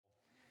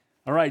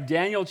All right,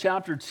 Daniel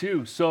chapter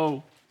 2.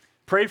 So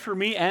pray for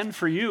me and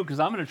for you because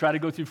I'm going to try to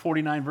go through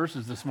 49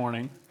 verses this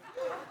morning.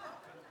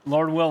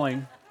 Lord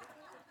willing.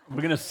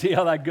 We're going to see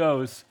how that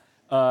goes.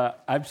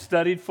 I've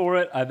studied for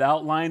it, I've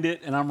outlined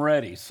it, and I'm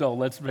ready. So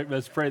let's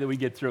pray that we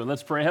get through it.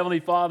 Let's pray. Heavenly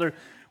Father,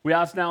 we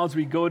ask now as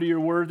we go to your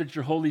word that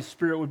your Holy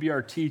Spirit would be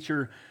our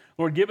teacher.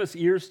 Lord, give us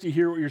ears to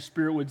hear what your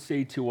Spirit would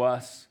say to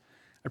us.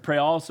 I pray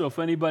also if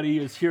anybody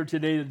is here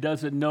today that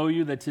doesn't know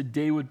you, that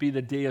today would be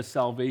the day of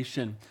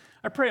salvation.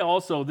 I pray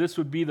also this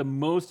would be the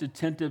most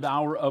attentive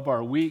hour of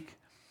our week.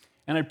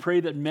 And I pray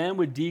that man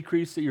would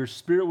decrease, that your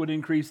Spirit would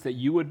increase, that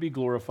you would be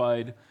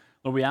glorified.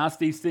 Lord, we ask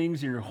these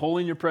things in your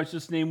holy and your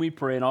precious name we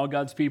pray. And all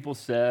God's people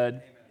said,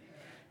 Amen.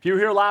 If you were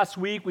here last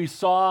week, we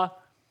saw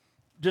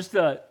just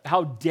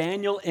how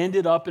Daniel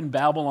ended up in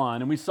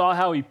Babylon. And we saw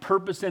how he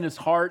purposed in his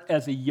heart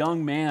as a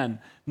young man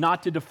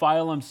not to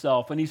defile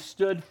himself. And he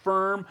stood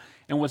firm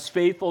and was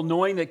faithful,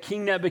 knowing that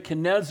King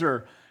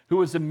Nebuchadnezzar, who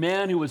was a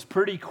man who was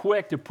pretty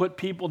quick to put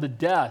people to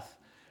death,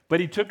 but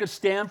he took a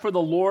stand for the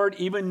Lord,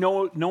 even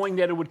knowing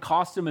that it would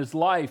cost him his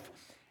life.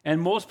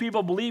 And most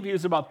people believe he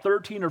was about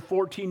 13 or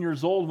 14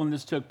 years old when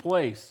this took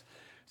place.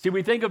 See,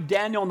 we think of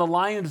Daniel in the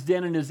lion's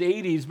den in his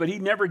 80s, but he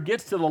never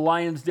gets to the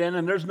lion's den,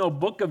 and there's no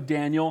book of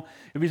Daniel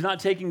if he's not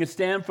taking a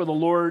stand for the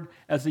Lord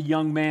as a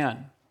young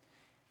man.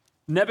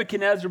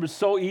 Nebuchadnezzar was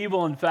so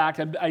evil, in fact,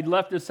 I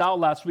left this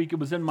out last week, it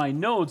was in my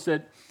notes,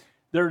 that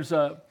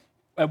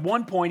at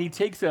one point he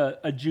takes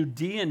a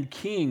Judean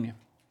king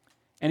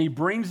and he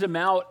brings him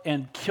out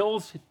and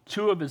kills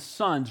two of his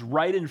sons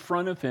right in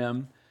front of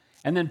him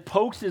and then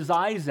pokes his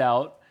eyes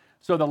out.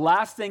 So the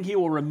last thing he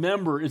will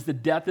remember is the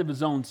death of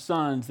his own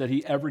sons that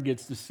he ever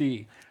gets to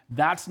see.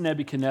 That's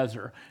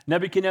Nebuchadnezzar.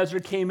 Nebuchadnezzar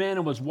came in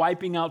and was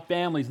wiping out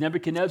families.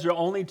 Nebuchadnezzar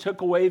only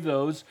took away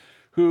those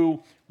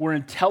who were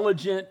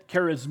intelligent,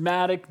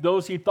 charismatic,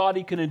 those he thought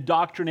he could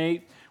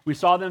indoctrinate. We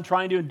saw them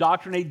trying to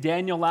indoctrinate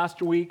Daniel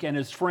last week and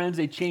his friends.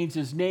 They changed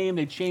his name.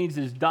 They changed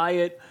his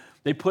diet.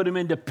 They put him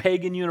into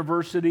pagan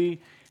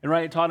university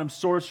and taught him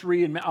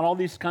sorcery and all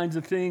these kinds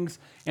of things.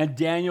 And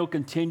Daniel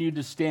continued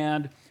to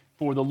stand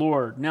for the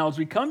Lord. Now, as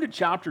we come to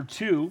chapter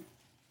 2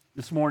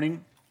 this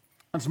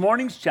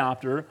morning's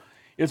chapter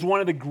is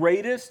one of the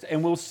greatest,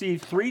 and we'll see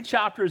 3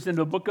 chapters in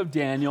the book of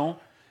Daniel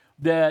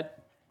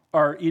that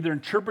are either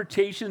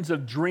interpretations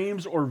of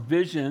dreams or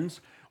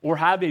visions or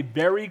have a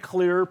very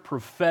clear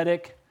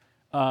prophetic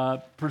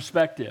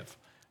perspective.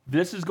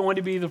 This is going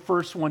to be the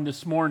first one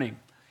this morning.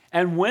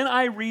 And when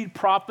I read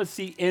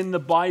prophecy in the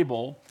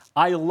Bible,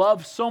 I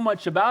love so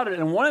much about it.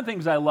 And one of the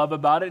things I love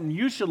about it, and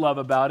you should love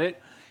about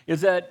it,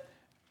 is that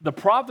the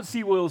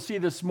prophecy we'll see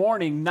this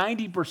morning,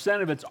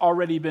 90% of it's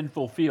already been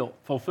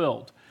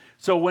fulfilled.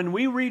 So when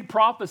we read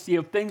prophecy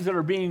of things that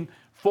are being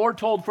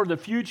foretold for the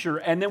future,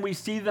 and then we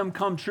see them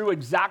come true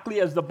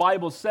exactly as the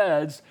Bible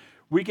says,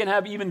 we can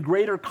have even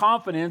greater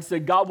confidence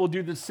that God will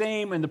do the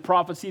same in the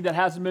prophecy that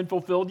hasn't been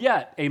fulfilled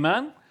yet.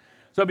 Amen?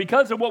 So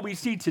because of what we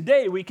see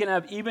today, we can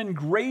have even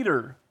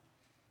greater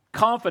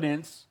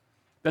confidence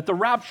that the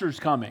rapture is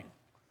coming.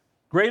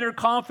 Greater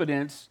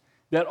confidence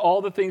that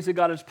all the things that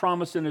God has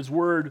promised in his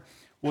word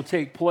will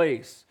take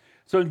place.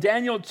 So in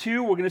Daniel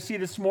 2, we're going to see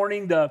this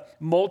morning the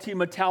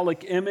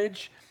multi-metallic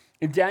image.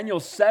 In Daniel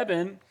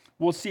 7,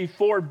 we'll see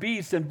 4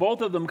 beasts, and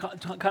both of them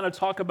kind of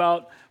talk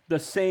about the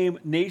same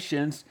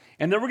nations.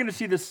 And then we're going to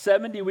see the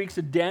 70 weeks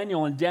of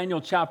Daniel in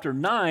Daniel chapter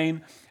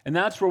 9, and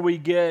that's where we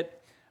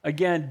get,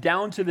 again,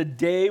 down to the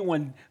day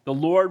when the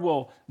Lord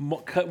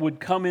would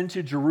come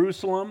into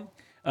Jerusalem,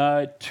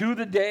 to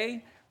the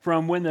day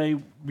from when they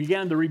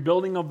began the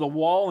rebuilding of the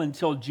wall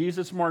until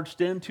Jesus marched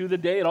in, to the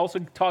day. It also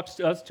talks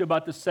to us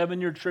about the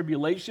 7-year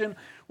tribulation.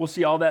 We'll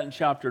see all that in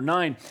chapter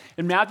 9.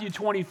 In Matthew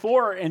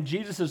 24, and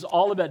Jesus'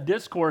 Olivet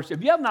Discourse,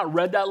 if you have not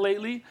read that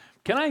lately,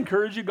 can I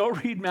encourage you, go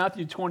read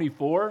Matthew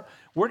 24.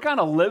 We're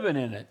kind of living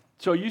in it.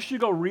 So you should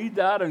go read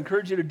that. I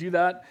encourage you to do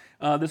that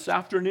this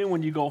afternoon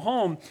when you go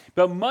home.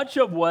 But much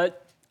of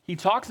what he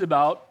talks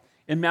about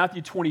in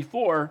Matthew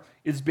 24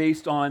 is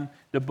based on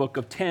the book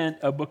of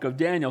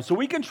Daniel. So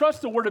we can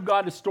trust the word of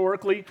God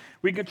historically,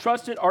 we can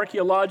trust it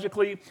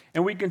archaeologically,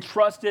 and we can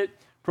trust it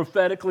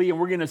prophetically, and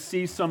we're going to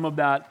see some of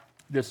that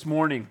this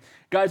morning.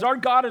 Guys, our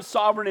God is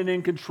sovereign and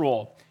in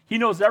control. He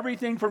knows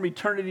everything from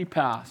eternity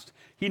past.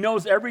 He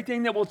knows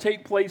everything that will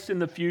take place in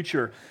the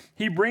future.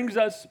 He brings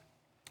us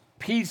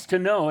peace to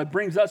know. It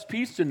brings us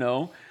peace to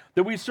know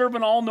that we serve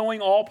an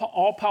all-knowing,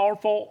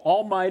 all-powerful,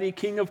 almighty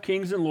King of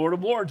kings and Lord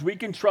of lords. We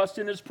can trust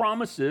in his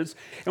promises,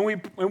 and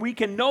we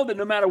can know that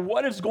no matter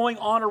what is going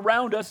on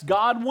around us,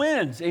 God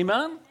wins.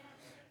 Amen?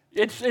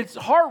 It's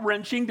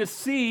heart-wrenching to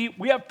see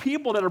we have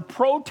people that are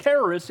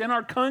pro-terrorists in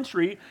our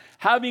country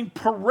having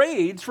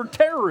parades for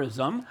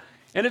terrorism,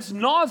 and it's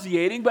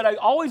nauseating, but I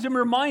always am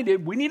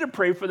reminded we need to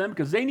pray for them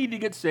because they need to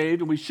get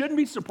saved, and we shouldn't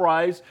be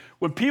surprised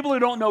when people who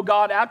don't know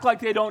God act like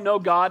they don't know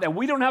God, and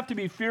we don't have to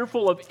be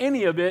fearful of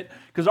any of it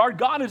because our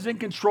God is in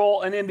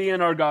control, and in the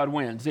end, our God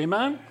wins.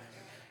 Amen?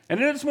 And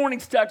in this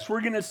morning's text, we're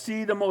going to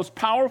see the most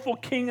powerful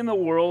king in the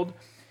world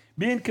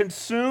being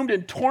consumed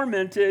and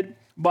tormented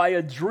by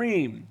a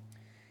dream.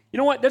 You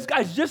know what? This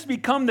guy's just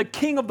become the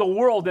king of the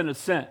world in a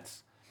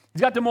sense.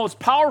 He's got the most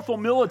powerful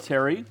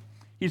military.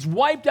 He's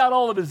wiped out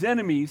all of his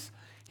enemies.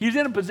 He's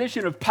in a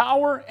position of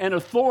power and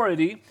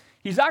authority.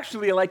 He's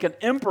actually like an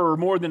emperor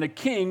more than a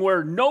king,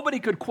 where nobody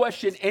could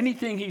question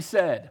anything he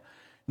said.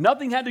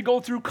 Nothing had to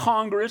go through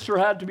Congress or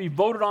had to be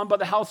voted on by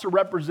the House of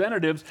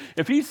Representatives.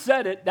 If he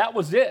said it, that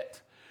was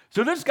it.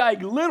 So this guy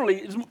literally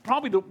is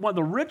probably one of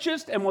the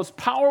richest and most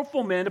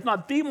powerful men, if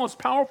not the most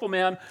powerful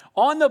man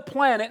on the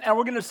planet. And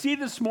we're going to see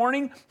this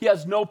morning, he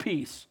has no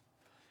peace.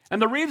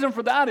 And the reason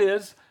for that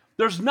is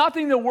there's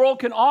nothing the world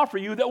can offer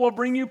you that will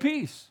bring you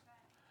peace.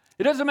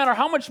 It doesn't matter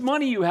how much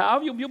money you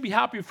have. You'll be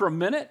happy for a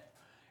minute.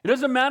 It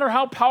doesn't matter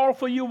how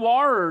powerful you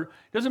are, or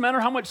it doesn't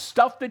matter how much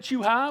stuff that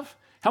you have,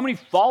 how many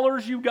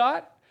followers you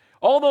got.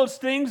 All those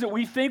things that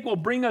we think will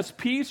bring us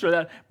peace, or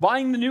that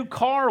buying the new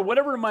car or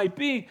whatever it might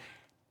be.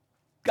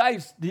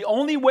 Guys, the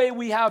only way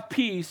we have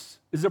peace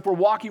is if we're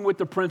walking with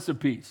the Prince of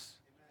Peace.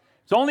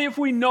 It's only if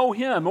we know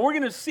him. And we're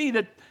going to see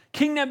that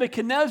King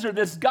Nebuchadnezzar,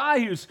 this guy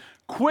who's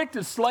quick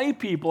to slay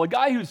people, a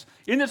guy who's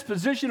in this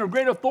position of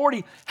great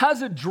authority,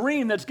 has a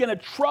dream that's going to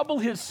trouble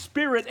his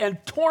spirit and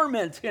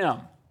torment him.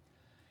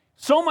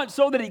 So much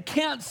so that he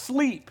can't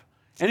sleep,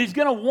 and he's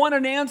going to want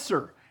an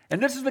answer.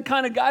 And this is the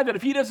kind of guy that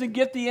if he doesn't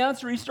get the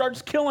answer, he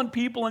starts killing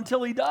people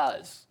until he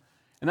does.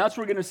 And that's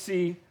what we're going to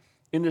see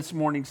in this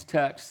morning's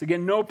text.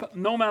 Again, no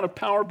amount of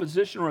power,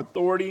 position, or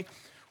authority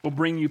will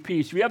bring you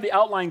peace. If you have the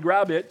outline,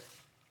 grab it.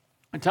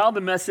 And title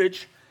the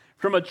message,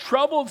 From a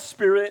Troubled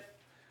Spirit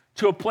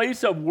to a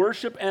Place of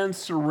Worship and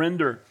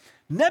Surrender.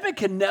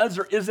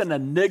 Nebuchadnezzar is an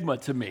enigma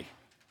to me.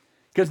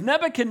 Because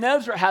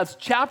Nebuchadnezzar has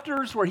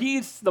chapters where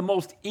he's the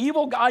most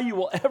evil guy you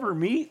will ever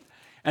meet.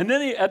 And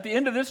then at the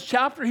end of this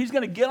chapter, he's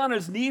going to get on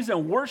his knees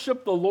and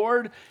worship the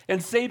Lord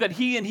and say that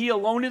he and he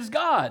alone is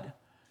God.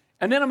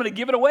 And then I'm going to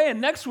give it away. And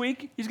next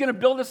week, he's going to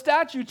build a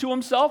statue to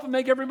himself and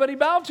make everybody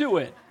bow to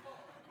it.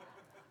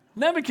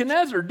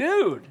 Nebuchadnezzar,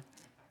 dude.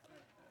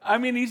 I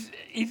mean,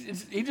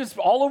 he's just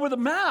all over the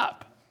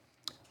map.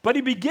 But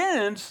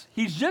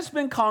he's just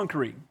been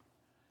conquering.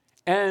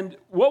 And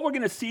what we're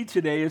going to see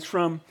today is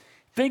from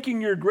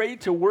thinking you're great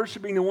to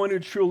worshiping the one who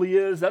truly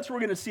is. That's what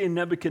we're going to see in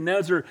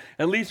Nebuchadnezzar,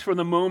 at least for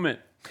the moment.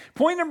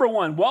 Point number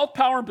one, wealth,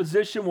 power, and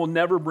position will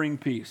never bring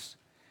peace.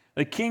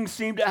 The king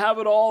seemed to have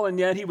it all, and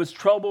yet he was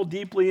troubled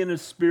deeply in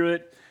his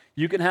spirit.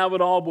 You can have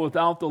it all, but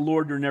without the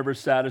Lord, you're never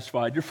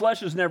satisfied. Your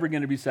flesh is never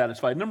going to be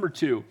satisfied. Number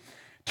two,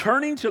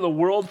 turning to the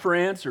world for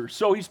answers.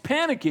 So he's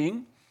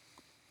panicking.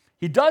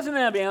 He doesn't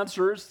have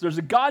answers. There's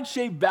a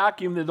God-shaped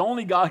vacuum that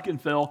only God can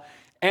fill.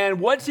 And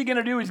what's he going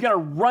to do? He's going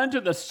to run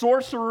to the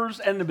sorcerers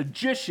and the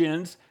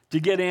magicians to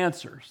get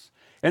answers.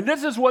 And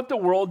this is what the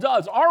world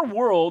does. Our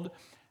world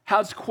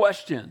has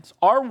questions.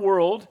 Our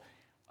world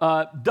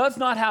does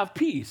not have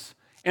peace.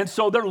 And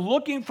so they're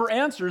looking for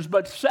answers,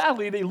 but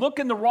sadly, they look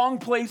in the wrong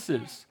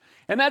places.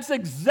 And that's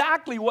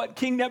exactly what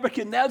King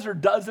Nebuchadnezzar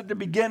does at the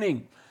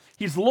beginning.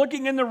 He's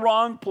looking in the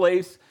wrong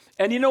place.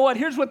 And you know what?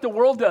 Here's what the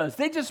world does.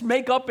 They just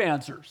make up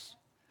answers.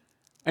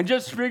 And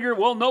just figure,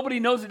 well, nobody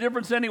knows the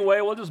difference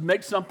anyway. We'll just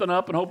make something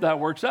up and hope that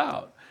works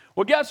out.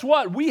 Well, guess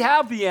what? We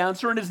have the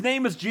answer, and his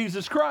name is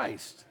Jesus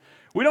Christ.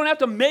 We don't have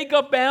to make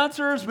up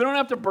answers. We don't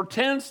have to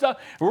pretend stuff.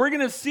 We're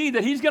going to see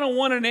that he's going to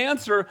want an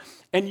answer,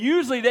 and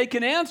usually they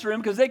can answer him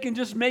because they can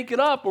just make it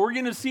up. But we're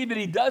going to see that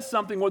he does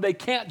something where they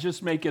can't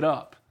just make it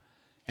up.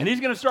 And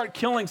he's going to start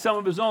killing some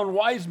of his own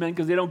wise men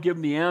because they don't give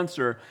him the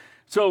answer.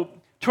 So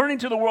turning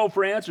to the world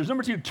for answers.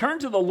 Number two, turn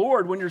to the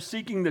Lord when you're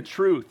seeking the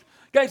truth.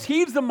 Guys,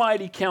 he's the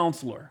mighty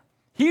counselor.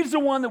 He's the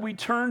one that we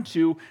turn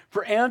to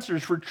for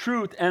answers, for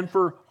truth, and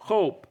for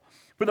hope.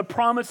 For the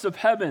promise of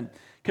heaven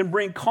can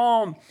bring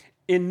calm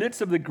in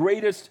midst of the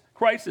greatest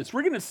crisis.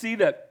 We're going to see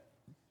that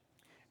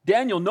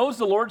Daniel knows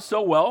the Lord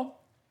so well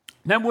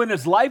that when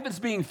his life is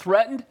being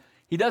threatened,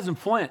 he doesn't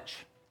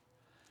flinch.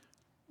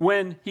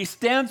 When he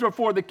stands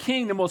before the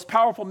king, the most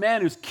powerful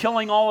man who's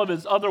killing all of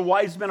his other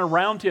wise men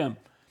around him,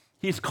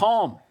 he's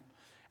calm.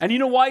 And you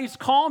know why he's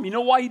calm? You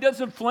know why he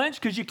doesn't flinch?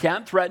 Because you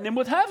can't threaten him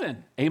with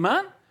heaven.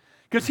 Amen?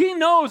 Because he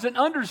knows and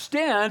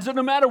understands that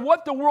no matter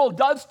what the world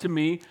does to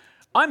me,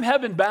 I'm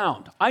heaven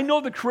bound. I know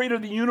the creator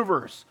of the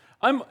universe.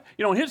 I'm,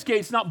 in his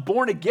case, not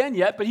born again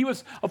yet, but he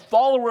was a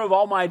follower of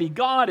Almighty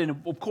God.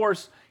 And of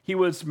course, he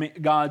was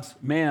God's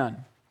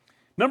man.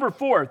 Number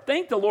four,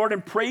 thank the Lord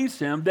and praise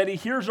him that he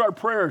hears our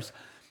prayers.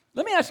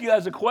 Let me ask you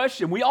guys a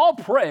question. We all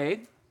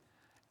pray.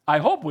 I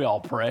hope we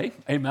all pray.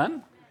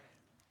 Amen.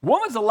 When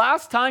was the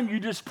last time you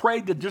just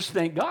prayed to just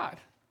thank God?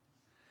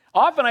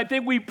 Often I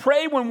think we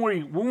pray when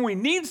we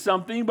need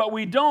something, but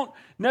we don't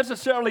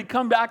necessarily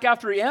come back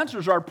after he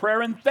answers our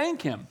prayer and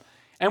thank him.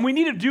 And we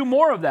need to do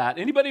more of that.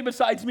 Anybody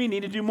besides me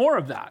need to do more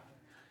of that.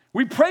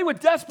 We pray with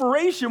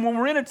desperation when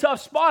we're in a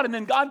tough spot, and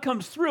then God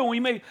comes through, and we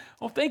may,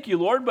 thank you,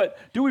 Lord, but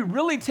do we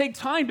really take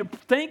time to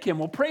thank him?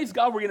 Well, praise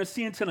God, we're going to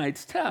see in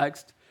tonight's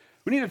text.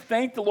 We need to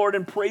thank the Lord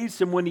and praise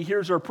him when he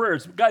hears our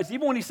prayers. Guys,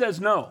 even when he says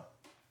no.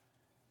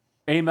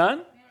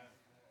 Amen?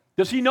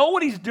 Does he know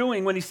what he's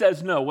doing when he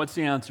says no? What's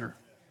the answer?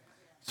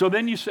 So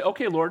then you say,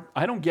 okay, Lord,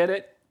 I don't get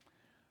it.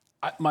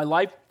 my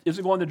life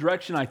isn't going the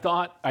direction I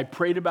thought. I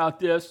prayed about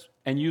this,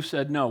 and you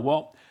said no.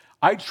 Well,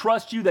 I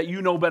trust you that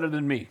you know better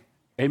than me.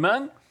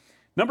 Amen?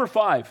 Number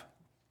 5,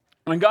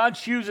 when God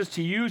chooses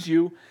to use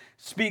you,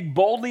 speak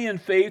boldly in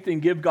faith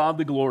and give God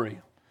the glory.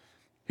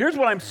 Here's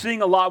what I'm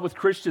seeing a lot with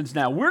Christians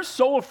now. We're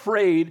so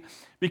afraid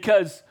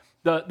because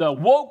the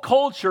woke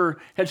culture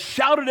has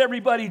shouted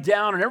everybody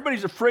down, and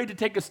everybody's afraid to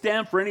take a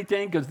stand for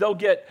anything because they'll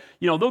get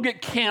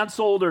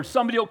canceled or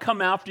somebody will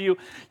come after you.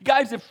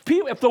 Guys, if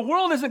the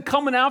world isn't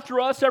coming after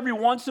us every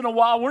once in a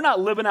while, we're not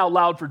living out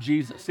loud for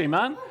Jesus.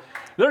 Amen?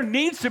 There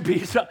needs to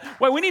be some.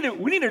 Well, we need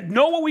to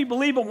know what we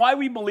believe and why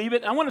we believe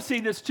it. And I want to say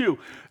this too.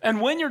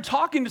 And when you're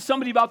talking to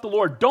somebody about the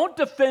Lord, don't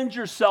defend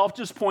yourself,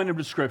 just point them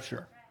to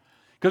Scripture.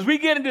 Because we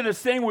get into this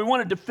thing where we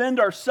want to defend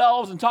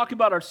ourselves and talk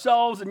about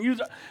ourselves and use.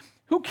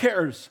 Who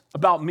cares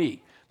about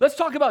me? Let's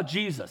talk about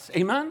Jesus.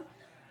 Amen?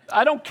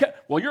 I don't care.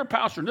 Well, you're a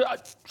pastor.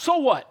 So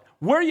what?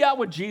 Where are you at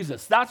with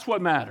Jesus? That's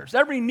what matters.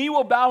 Every knee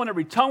will bow and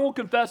every tongue will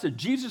confess that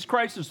Jesus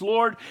Christ is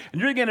Lord.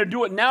 And you're going to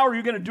do it now or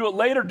you're going to do it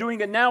later.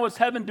 Doing it now is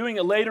heaven. Doing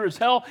it later is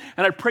hell.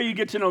 And I pray you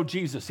get to know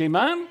Jesus.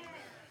 Amen?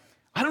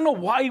 I don't know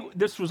why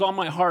this was on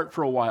my heart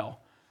for a while.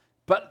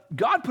 But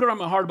God put it on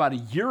my heart about a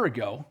year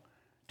ago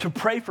to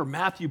pray for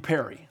Matthew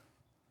Perry.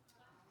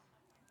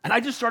 And I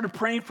just started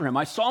praying for him.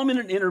 I saw him in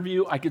an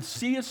interview. I could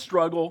see his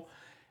struggle.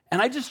 And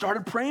I just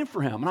started praying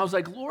for him. And I was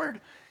like, Lord,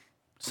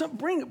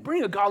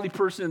 bring a godly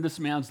person in this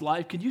man's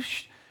life. Could you,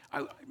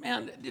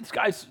 this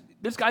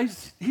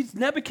guy's, he's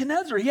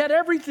Nebuchadnezzar. He had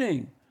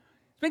everything.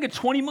 He's making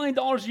 $20 million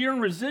a year in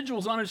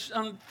residuals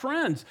on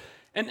friends.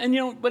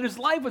 And but his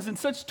life was in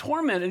such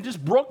torment and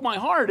just broke my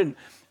heart. And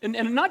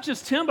not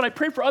just him, but I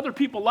pray for other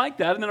people like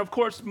that. And then, of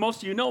course,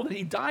 most of you know that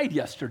he died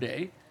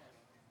yesterday.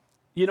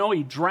 He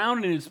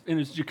drowned in his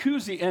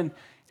jacuzzi.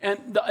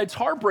 And it's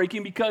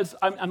heartbreaking because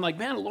I'm like,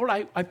 man, Lord,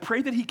 I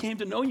pray that he came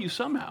to know you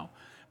somehow.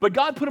 But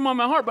God put him on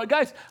my heart. But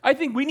guys, I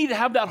think we need to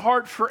have that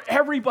heart for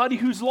everybody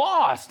who's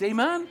lost.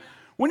 Amen?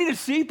 We need to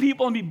see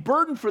people and be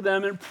burdened for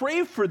them and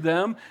pray for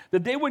them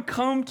that they would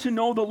come to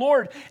know the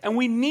Lord. And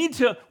we need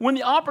to, when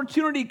the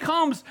opportunity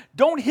comes,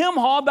 don't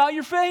hem-haw about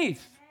your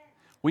faith.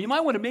 Well, you might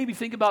want to maybe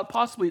think about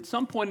possibly at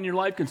some point in your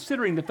life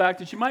considering the fact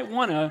that you might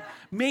want to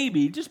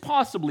maybe, just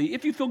possibly,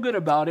 if you feel good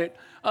about it,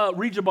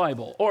 read your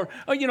Bible. Or,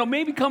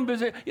 maybe come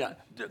visit.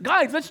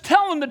 Guys, let's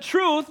tell them the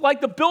truth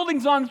like the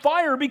building's on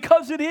fire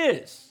because it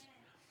is.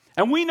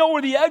 And we know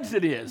where the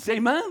exit is.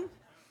 Amen?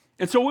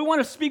 And so we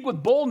want to speak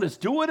with boldness.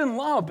 Do it in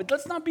love. But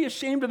let's not be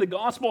ashamed of the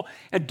gospel.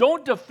 And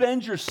don't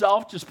defend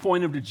yourself. Just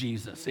point them to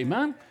Jesus.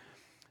 Amen?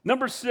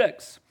 Number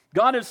 6,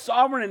 God is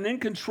sovereign and in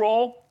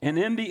control. And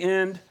in the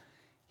end,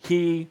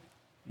 he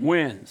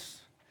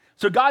wins.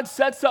 So God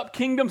sets up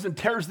kingdoms and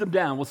tears them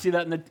down. We'll see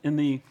that in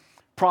the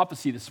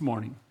prophecy this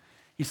morning.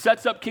 He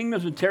sets up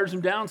kingdoms and tears them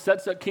down,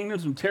 sets up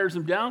kingdoms and tears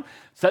them down,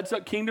 sets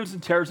up kingdoms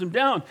and tears them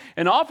down.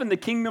 And often the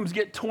kingdoms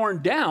get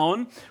torn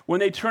down when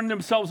they turn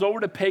themselves over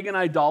to pagan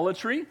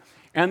idolatry,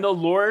 and the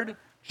Lord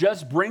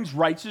just brings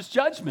righteous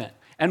judgment.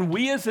 And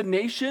we as a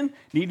nation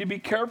need to be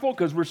careful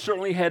because we're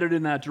certainly headed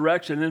in that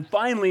direction. And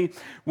finally,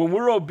 when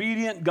we're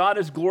obedient, God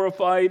is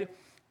glorified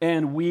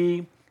and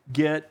we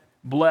get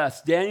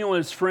blessed. Daniel and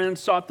his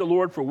friends sought the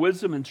Lord for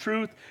wisdom and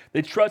truth.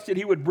 They trusted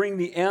he would bring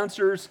the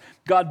answers.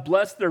 God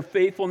blessed their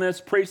faithfulness,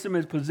 praised them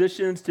in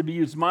positions to be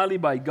used mightily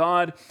by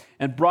God,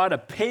 and brought a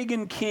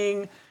pagan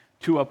king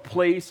to a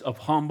place of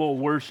humble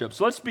worship.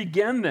 So let's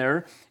begin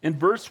there in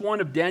verse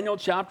 1 of Daniel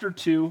chapter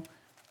 2.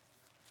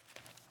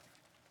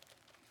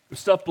 If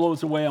stuff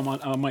blows away,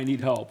 I might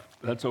need help.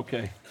 That's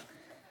okay.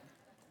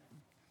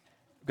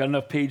 Got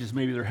enough pages,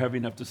 maybe they're heavy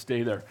enough to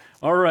stay there.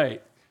 All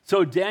right.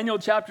 So Daniel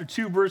chapter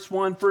 2, verse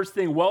 1, first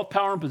thing, wealth,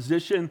 power, and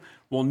position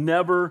will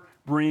never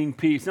bring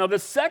peace. Now, the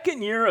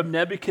second year of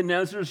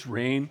Nebuchadnezzar's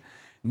reign,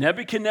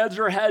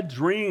 Nebuchadnezzar had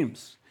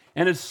dreams,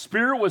 and his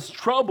spirit was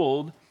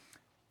troubled,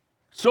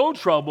 so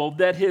troubled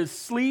that his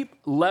sleep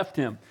left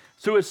him.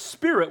 So his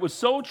spirit was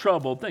so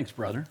troubled. Thanks,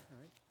 brother.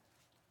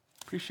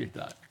 Appreciate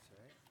that.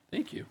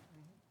 Thank you.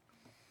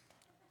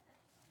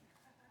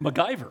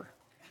 MacGyver.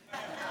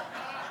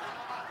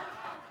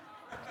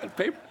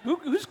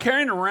 Who's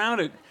carrying around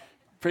it?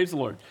 Praise the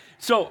Lord.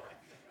 So,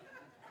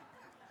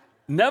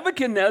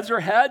 Nebuchadnezzar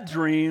had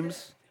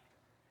dreams,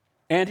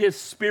 and his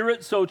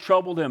spirit so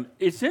troubled him.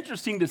 It's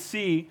interesting to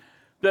see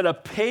that a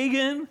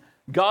pagan,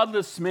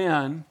 godless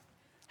man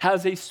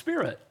has a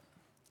spirit,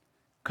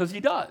 because he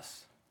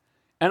does.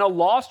 And a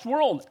lost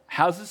world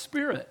has a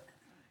spirit.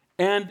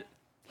 And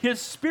his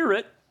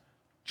spirit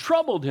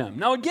troubled him.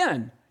 Now,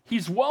 again,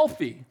 he's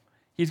wealthy.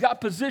 He's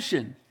got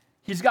position.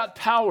 He's got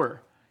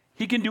power.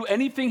 He can do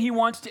anything he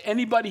wants to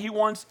anybody he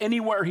wants,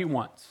 anywhere he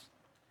wants.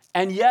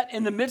 And yet,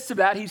 in the midst of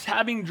that, he's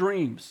having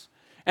dreams.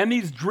 And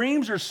these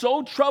dreams are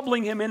so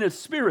troubling him in his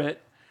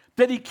spirit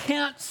that he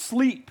can't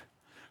sleep.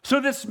 So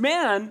this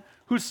man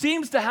who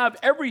seems to have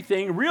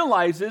everything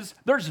realizes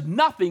there's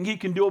nothing he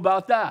can do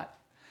about that.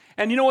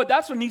 And you know what?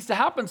 That's what needs to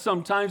happen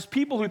sometimes.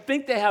 People who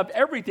think they have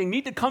everything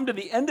need to come to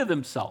the end of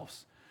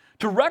themselves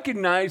to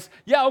recognize,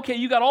 yeah, okay,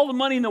 you got all the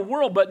money in the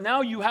world, but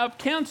now you have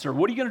cancer.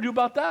 What are you going to do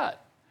about that?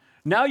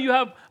 Now you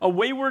have a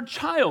wayward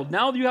child.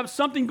 Now you have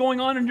something going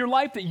on in your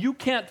life that you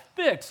can't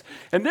fix.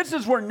 And this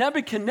is where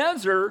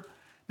Nebuchadnezzar,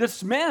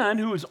 this man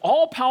who is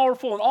all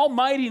powerful and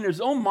almighty in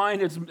his own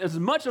mind, has as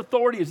much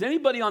authority as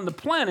anybody on the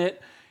planet,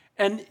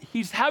 and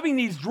he's having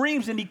these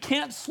dreams and he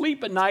can't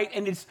sleep at night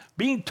and he's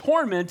being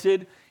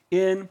tormented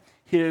in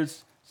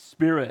his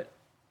spirit.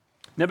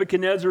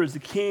 Nebuchadnezzar is the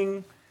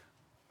king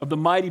of the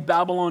mighty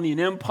Babylonian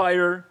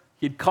Empire.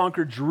 He had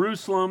conquered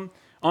Jerusalem.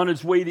 On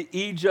his way to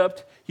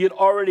Egypt, he had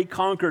already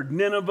conquered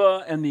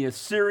Nineveh and the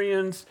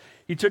Assyrians.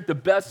 He took the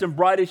best and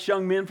brightest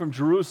young men from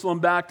Jerusalem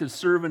back to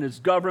serve in his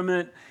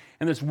government.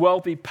 And this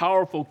wealthy,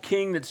 powerful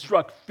king that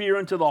struck fear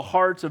into the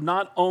hearts of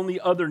not only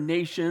other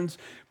nations,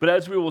 but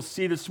as we will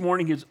see this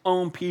morning, his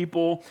own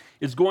people,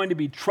 is going to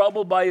be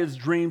troubled by his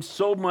dreams,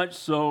 so much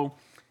so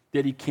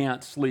that he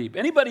can't sleep.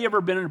 Anybody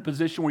ever been in a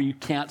position where you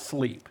can't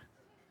sleep?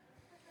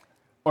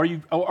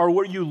 Or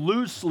where you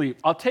lose sleep?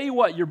 I'll tell you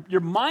what, your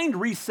mind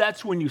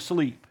resets when you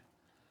sleep.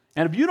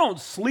 And if you don't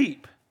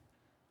sleep,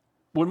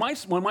 when my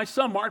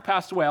son Mark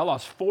passed away, I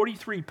lost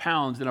 43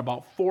 pounds in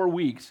about 4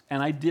 weeks,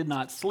 and I did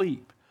not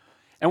sleep.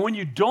 And when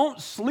you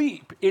don't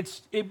sleep,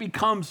 it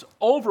becomes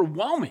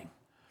overwhelming.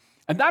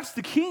 And that's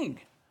the king.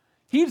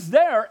 He's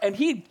there, and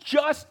he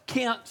just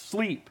can't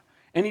sleep.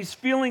 And he's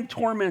feeling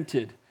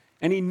tormented.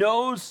 And he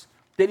knows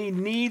that he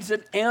needs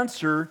an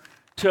answer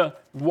to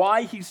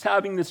why he's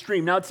having this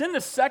dream. Now, it's in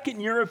the second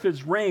year of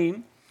his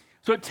reign,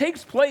 so it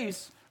takes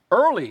place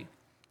early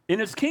in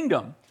his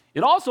kingdom.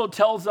 It also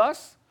tells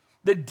us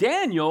that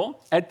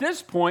Daniel, at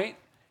this point,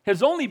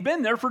 has only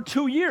been there for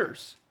 2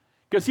 years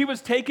because he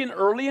was taken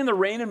early in the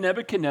reign of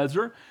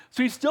Nebuchadnezzar,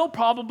 so he's still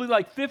probably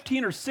like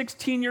 15 or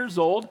 16 years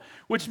old,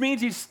 which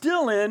means he's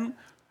still in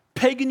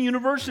pagan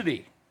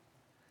university.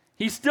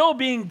 He's still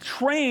being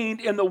trained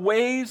in the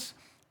ways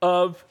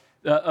of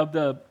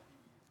the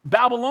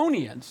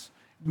Babylonians.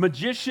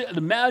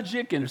 The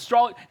magic and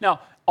astrology.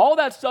 Now, all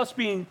that stuff's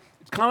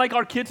it's kind of like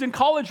our kids in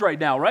college right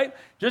now, right?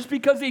 Just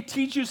because they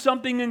teach you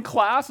something in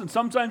class, and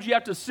sometimes you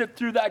have to sit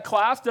through that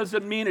class,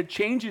 doesn't mean it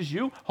changes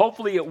you.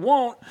 Hopefully it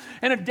won't.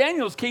 And in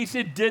Daniel's case,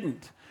 it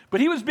didn't.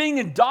 But he was being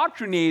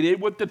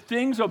indoctrinated with the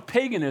things of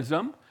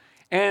paganism,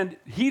 and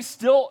he's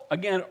still,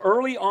 again,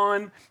 early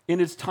on in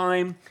his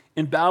time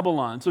in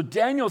Babylon. So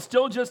Daniel's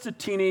still just a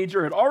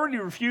teenager, had already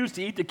refused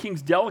to eat the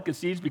king's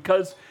delicacies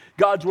because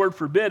God's word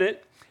forbid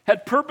it,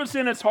 had purpose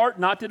in his heart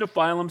not to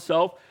defile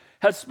himself,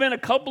 has spent a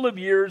couple of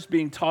years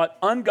being taught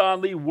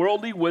ungodly,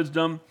 worldly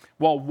wisdom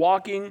while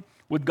walking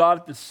with God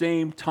at the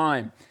same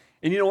time.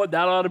 And you know what?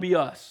 That ought to be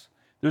us.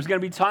 There's going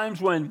to be times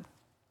when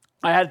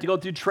I had to go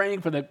through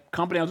training for the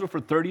company I was with for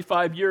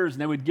 35 years,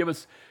 and they would give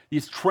us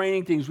these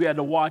training things we had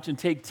to watch and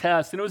take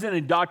tests, and it was an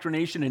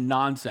indoctrination and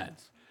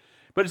nonsense.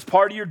 But it's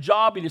part of your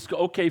job. You just go,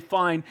 okay,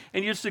 fine.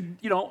 And you just,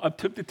 I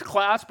took the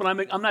class, but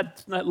I'm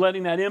not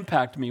letting that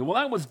impact me. Well,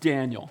 that was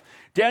Daniel.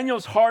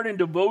 Daniel's heart and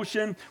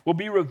devotion will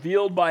be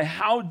revealed by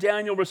how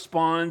Daniel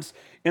responds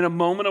in a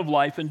moment of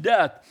life and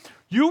death.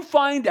 You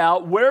find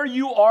out where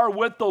you are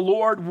with the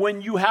Lord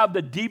when you have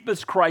the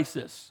deepest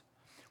crisis.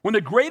 When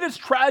the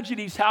greatest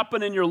tragedies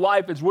happen in your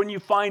life is when you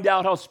find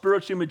out how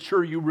spiritually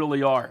mature you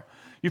really are.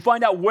 You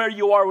find out where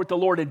you are with the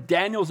Lord, and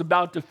Daniel's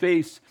about to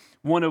face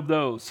one of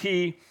those.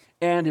 He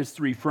and his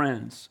 3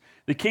 friends.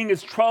 The king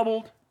is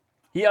troubled.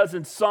 He has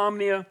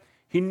insomnia.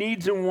 He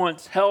needs and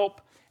wants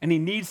help, and he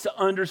needs to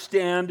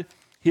understand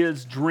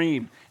his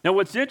dream. Now,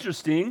 what's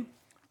interesting,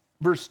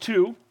 verse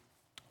 2,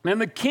 and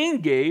the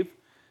king gave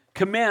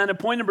command, and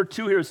point number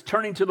 2 here is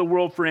turning to the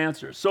world for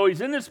answers. So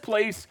he's in this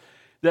place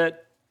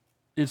that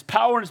his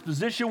power and his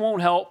position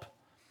won't help.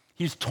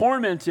 He's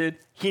tormented.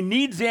 He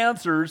needs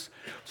answers.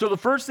 So the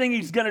first thing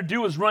he's going to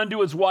do is run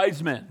to his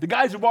wise men, the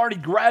guys who've already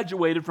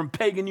graduated from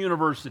pagan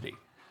university.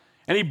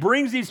 And he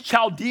brings these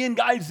Chaldean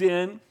guys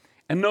in,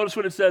 and notice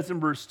what it says in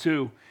verse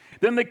 2.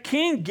 Then the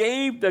king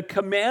gave the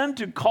command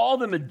to call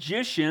the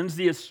magicians,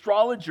 the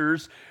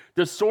astrologers,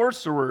 the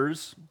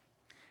sorcerers,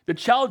 the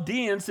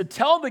Chaldeans, to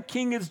tell the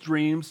king his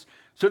dreams.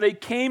 So they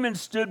came and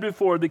stood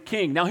before the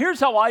king. Now here's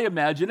how I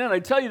imagine it. And I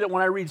tell you that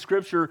when I read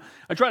scripture,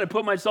 I try to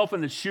put myself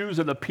in the shoes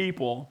of the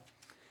people.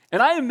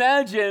 And I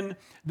imagine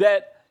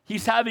that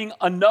he's having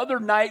another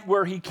night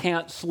where he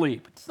can't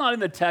sleep. It's not in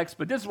the text,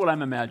 but this is what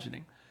I'm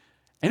imagining.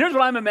 And here's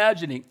what I'm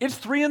imagining. It's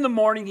 3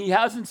 a.m. He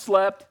hasn't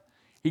slept.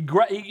 He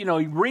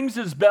rings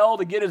his bell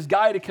to get his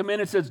guy to come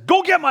in and says,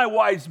 go get my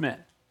wise men.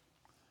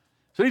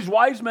 So these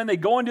wise men, they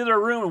go into their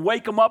room and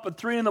wake him up at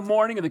 3 a.m.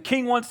 and the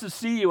king wants to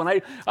see you.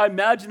 And I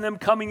imagine them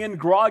coming in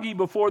groggy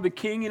before the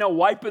king,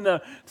 wiping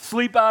the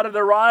sleep out of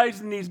their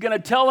eyes. And he's going to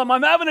tell them,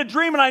 I'm having a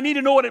dream and I need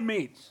to know what it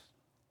means.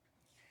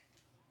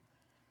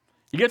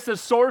 He gets the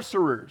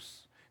sorcerers.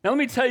 Now let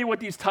me tell you what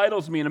these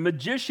titles mean. A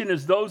magician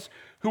is those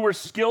who were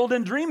skilled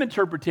in dream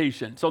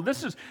interpretation. So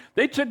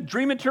they took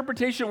dream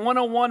interpretation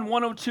 101,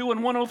 102,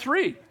 and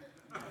 103.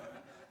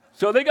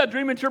 So they got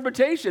dream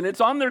interpretation.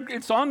 It's on their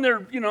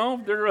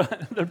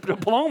their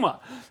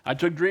diploma. I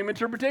took dream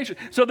interpretation.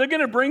 So they're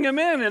going to bring him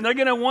in, and they're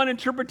going to want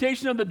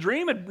interpretation of the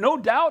dream. And no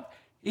doubt,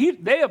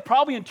 they have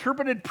probably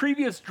interpreted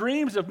previous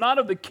dreams, if not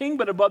of the king,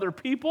 but of other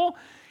people.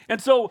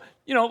 And so,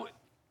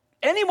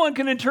 anyone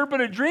can interpret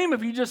a dream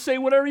if you just say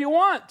whatever you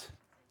want.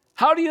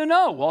 How do you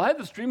know? Well, I had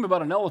this dream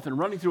about an elephant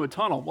running through a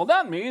tunnel. Well,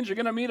 that means you're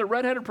going to meet a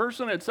redheaded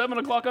person at 7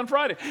 o'clock on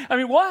Friday. I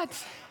mean,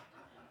 what?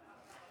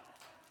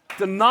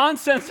 The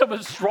nonsense of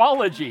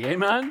astrology,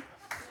 amen?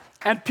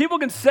 And people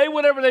can say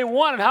whatever they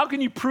want, and how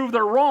can you prove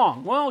they're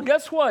wrong? Well,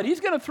 guess what? He's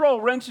going to throw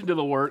a wrench into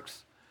the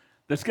works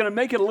that's going to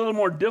make it a little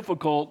more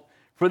difficult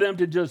for them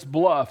to just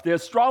bluff. The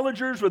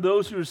astrologers were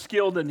those who were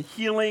skilled in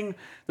healing.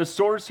 The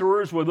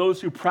sorcerers were those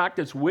who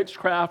practiced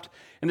witchcraft.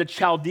 And the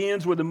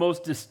Chaldeans were the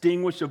most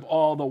distinguished of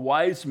all the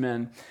wise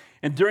men.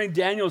 And during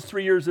Daniel's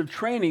 3 years of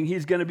training,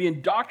 he's going to be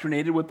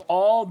indoctrinated with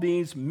all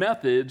these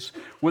methods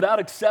without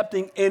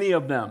accepting any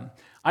of them.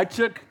 I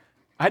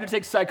had to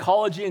take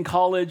psychology in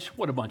college.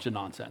 What a bunch of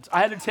nonsense. I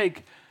had to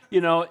take,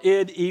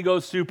 id, ego,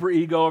 super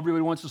ego.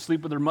 Everybody wants to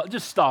sleep with their mother.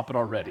 Just stop it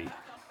already.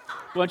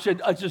 Bunch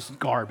of just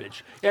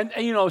garbage. And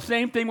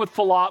same thing with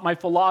my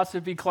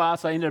philosophy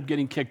class. I ended up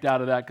getting kicked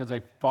out of that because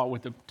I fought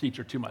with the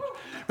teacher too much.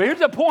 But here's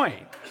the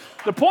point.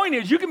 The point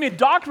is you can be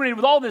indoctrinated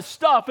with all this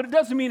stuff, but it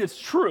doesn't mean it's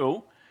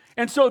true.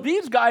 And so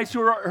these guys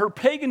who are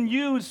pagan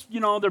U's, their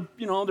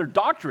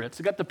doctorates,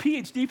 they got the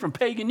PhD from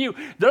pagan U,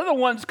 they're the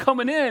ones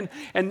coming in,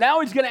 and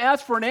now he's going to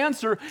ask for an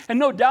answer, and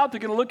no doubt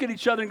they're going to look at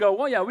each other and go,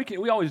 well, yeah,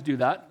 we always do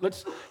that.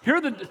 Let's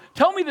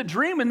tell me the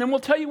dream, and then we'll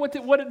tell you what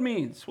it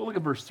means. Well, look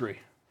at verse 3.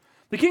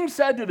 The king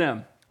said to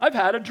them, I've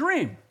had a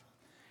dream,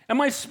 and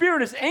my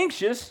spirit is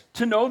anxious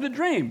to know the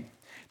dream.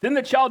 Then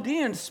the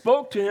Chaldeans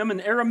spoke to him in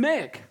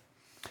Aramaic.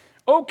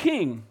 O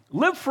king,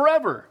 live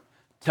forever.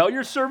 Tell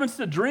your servants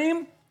the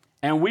dream,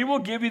 and we will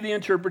give you the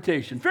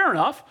interpretation. Fair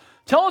enough.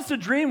 Tell us the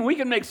dream, and we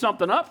can make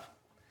something up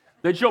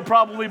that you'll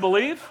probably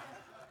believe.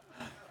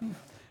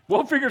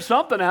 We'll figure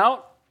something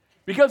out,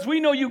 because we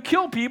know you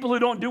kill people who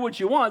don't do what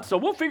you want, so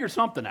we'll figure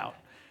something out.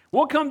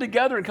 We'll come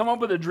together and come up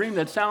with a dream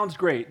that sounds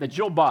great, that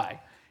you'll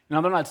buy. Now,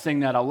 they're not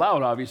saying that out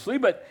loud, obviously,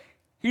 but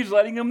he's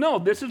letting them know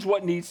this is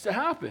what needs to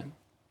happen.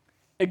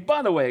 And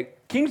by the way,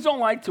 kings don't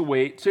like to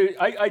wait. So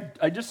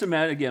I just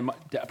imagine, again,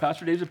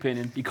 Pastor Dave's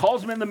opinion, he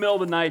calls him in the middle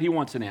of the night, he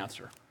wants an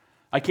answer.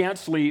 I can't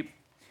sleep.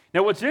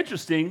 Now, what's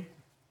interesting,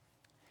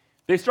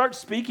 they start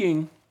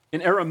speaking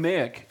in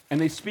Aramaic, and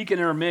they speak in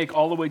Aramaic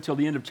all the way till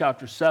the end of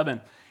chapter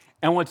 7.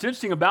 And what's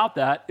interesting about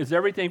that is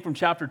everything from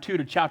chapter 2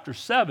 to chapter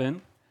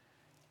 7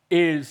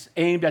 is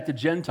aimed at the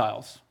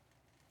Gentiles.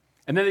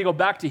 And then they go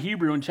back to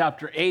Hebrew in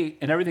chapter 8,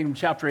 and everything from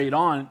chapter 8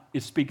 on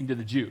is speaking to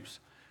the Jews.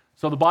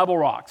 So the Bible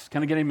rocks,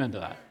 kind of getting into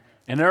that.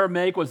 And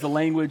Aramaic was the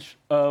language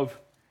of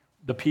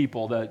the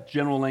people, the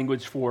general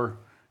language for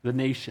the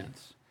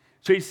nations.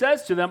 So he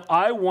says to them,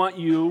 I want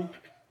you,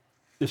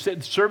 the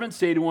servants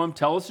say to him,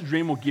 tell us the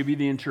dream, we'll give you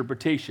the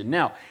interpretation.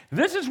 Now,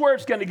 this is where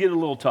it's going to get a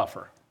little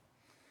tougher.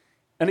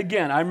 And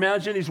again, I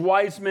imagine these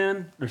wise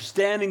men, they're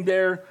standing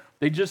there,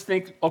 they just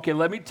think, okay,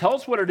 tell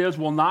us what it is,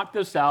 we'll knock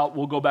this out,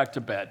 we'll go back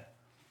to bed.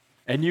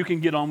 And you can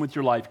get on with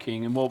your life,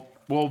 king, and we'll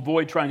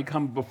avoid trying to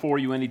come before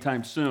you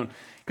anytime soon.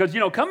 Because,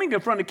 coming in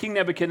front of King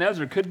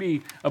Nebuchadnezzar could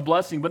be a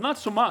blessing, but not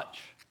so much.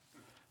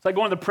 It's like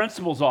going to the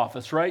principal's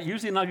office, right?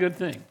 Usually not a good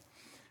thing.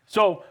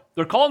 So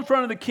they're called in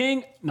front of the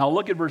king. Now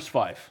look at verse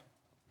 5.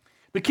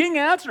 The king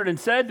answered and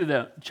said to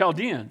the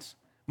Chaldeans,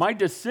 my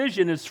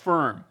decision is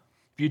firm.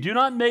 If you do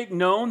not make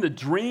known the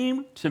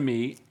dream to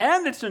me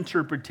and its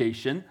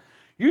interpretation,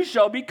 you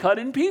shall be cut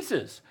in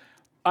pieces.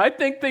 I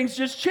think things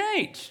just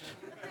changed.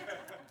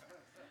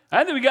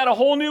 I think we got a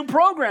whole new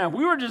program.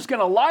 We were just going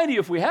to lie to you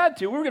if we had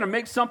to. We were going to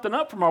make something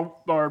up from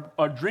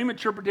our Dream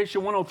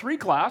Interpretation 103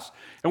 class,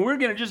 and we were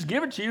going to just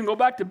give it to you and go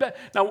back to bed.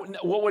 Now,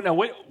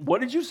 wait, what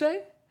did you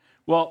say?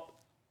 Well,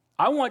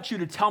 I want you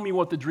to tell me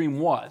what the dream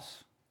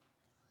was,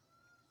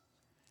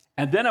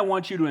 and then I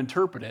want you to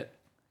interpret it,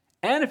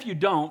 and if you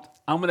don't,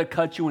 I'm going to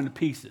cut you into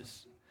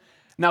pieces.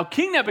 Now,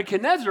 King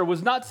Nebuchadnezzar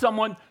was not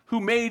someone who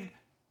made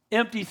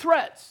empty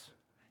threats.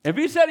 If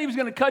he said he was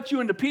going to cut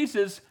you into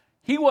pieces,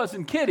 he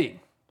wasn't kidding.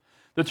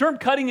 The term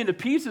cutting into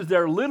pieces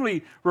there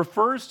literally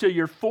refers to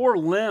your four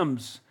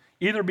limbs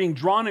either being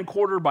drawn and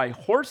quartered by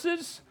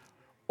horses,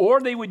 or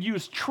they would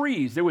use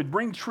trees. They would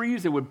bring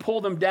trees, they would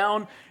pull them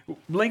down,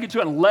 link it to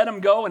it and let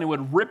them go, and it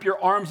would rip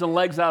your arms and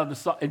legs out of the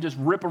side and just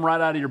rip them right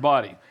out of your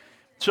body.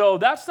 So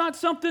that's not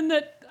something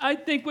that I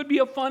think would be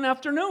a fun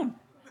afternoon.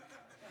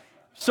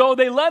 So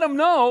they let him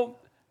know,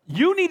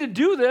 you need to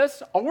do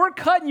this or we're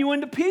cutting you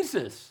into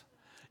pieces.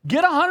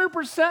 Get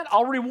 100%,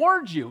 I'll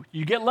reward you.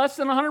 You get less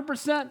than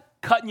 100%,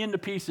 cutting you into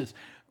pieces.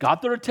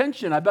 Got their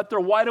attention. I bet they're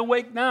wide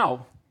awake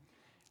now.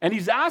 And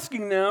he's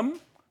asking them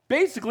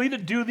basically to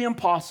do the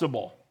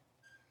impossible.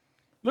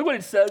 Look what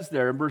it says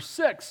there in verse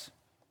 6.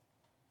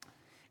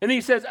 And then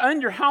he says,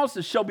 and your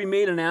houses shall be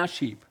made an ash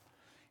heap.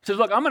 He says,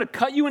 look, I'm going to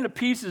cut you into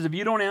pieces if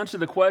you don't answer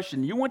the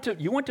question. You went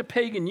to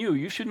pagan you.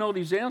 You should know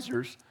these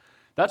answers.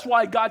 That's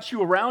why I got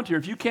you around here.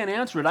 If you can't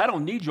answer it, I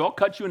don't need you. I'll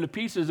cut you into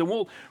pieces, and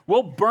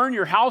we'll burn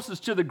your houses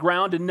to the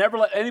ground and never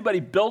let anybody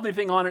build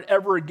anything on it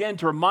ever again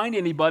to remind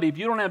anybody, if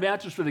you don't have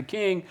answers for the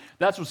king,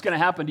 that's what's going to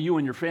happen to you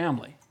and your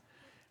family.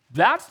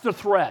 That's the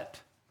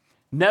threat.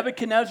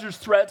 Nebuchadnezzar's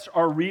threats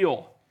are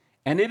real,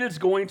 and it is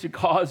going to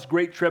cause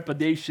great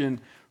trepidation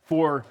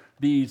for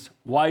these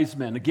wise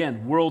men.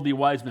 Again, worldly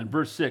wise men.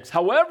 Verse 6.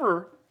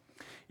 However,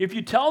 if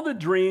you tell the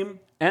dream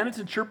and its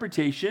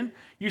interpretation,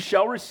 you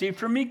shall receive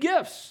from me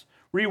gifts,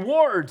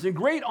 rewards, and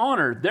great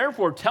honor.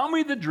 Therefore, tell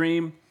me the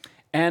dream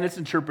and its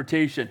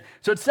interpretation.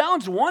 So it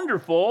sounds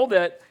wonderful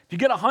that if you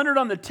get 100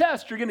 on the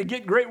test, you're going to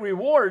get great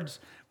rewards.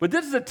 But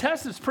this is a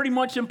test that's pretty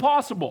much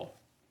impossible.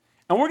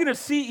 And we're going to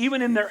see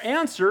even in their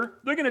answer,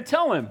 they're going to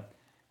tell him,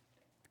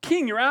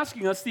 King, you're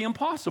asking us the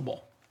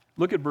impossible.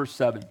 Look at verse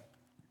 7.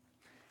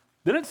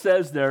 Then it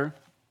says there,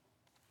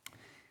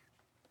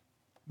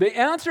 they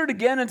answered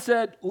again and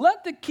said,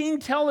 let the king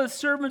tell his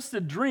servants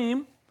the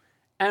dream,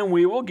 and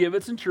we will give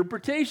its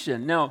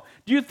interpretation. Now,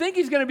 do you think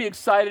he's going to be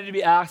excited to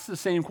be asked the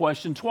same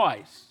question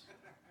twice?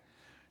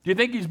 Do you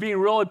think he's being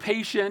really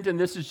patient and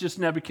this is just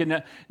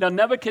Nebuchadnezzar? Now,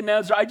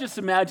 Nebuchadnezzar, I just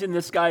imagine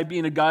this guy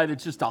being a guy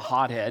that's just a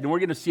hothead, and we're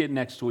going to see it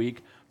next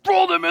week.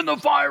 Throw them in the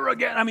fire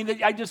again. I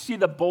mean, I just see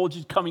the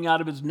bulges coming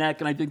out of his neck,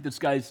 and I think this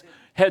guy's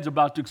head's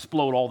about to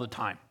explode all the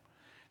time.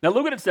 Now,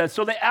 look what it says.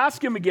 So they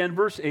ask him again,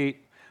 verse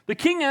 8. The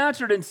king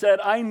answered and said,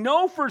 I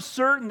know for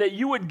certain that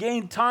you would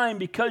gain time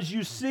because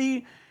you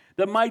see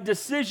that my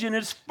decision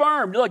is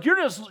firm.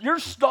 You're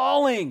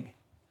stalling.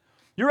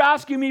 You're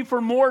asking me for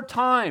more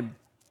time.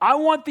 I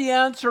want the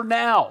answer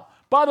now.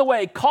 By the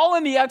way, call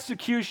in the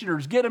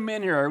executioners. Get them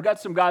in here. I've got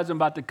some guys I'm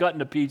about to cut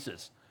into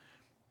pieces.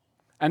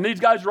 And these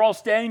guys are all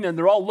standing and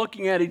they're all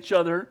looking at each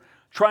other,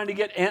 trying to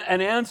get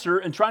an answer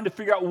and trying to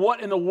figure out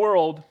what in the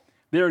world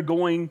they're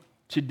going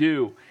to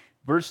do.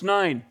 Verse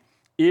 9,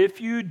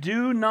 if you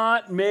do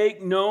not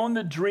make known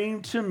the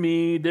dream to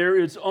me, there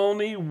is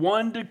only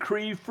one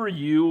decree for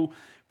you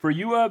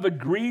have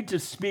agreed to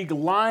speak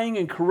lying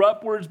and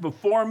corrupt words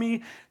before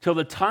me till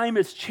the time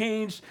is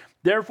changed.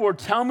 Therefore,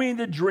 tell me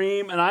the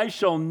dream, and I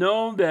shall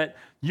know that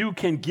you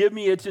can give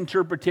me its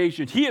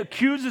interpretation. He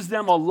accuses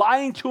them of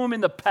lying to him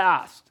in the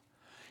past.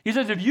 He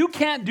says, if you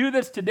can't do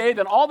this today,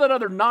 then all that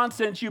other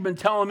nonsense you've been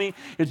telling me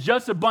is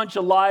just a bunch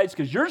of lies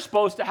because you're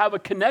supposed to have a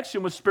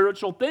connection with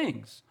spiritual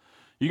things.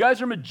 You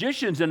guys are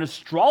magicians and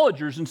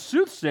astrologers and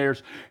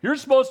soothsayers. You're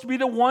supposed to be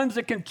the ones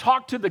that can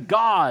talk to the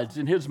gods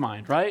in his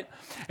mind, right?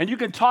 And you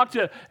can talk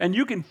to, and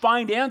you can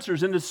find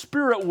answers in the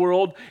spirit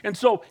world. And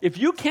so if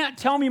you can't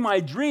tell me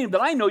my dream,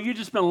 then I know you've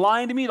just been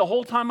lying to me the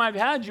whole time I've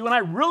had you, and I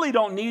really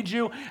don't need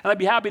you, and I'd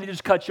be happy to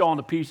just cut you all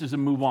into pieces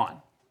and move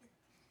on.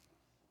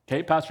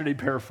 Okay, Pastor Dave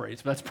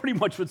paraphrased, but that's pretty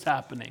much what's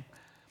happening.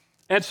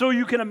 And so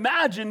you can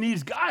imagine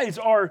these guys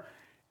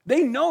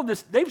they know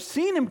this, they've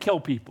seen him kill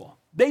people.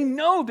 They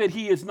know that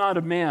he is not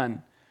a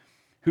man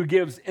who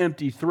gives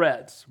empty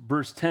threats.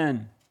 Verse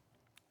 10,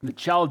 the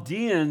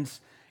Chaldeans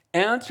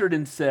answered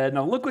and said,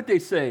 now look what they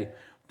say,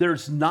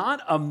 there's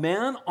not a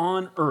man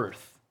on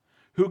earth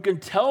who can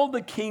tell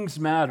the king's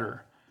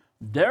matter.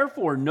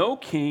 Therefore, no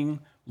king,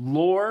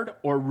 lord,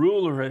 or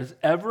ruler has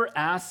ever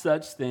asked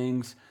such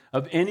things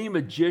of any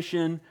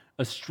magician,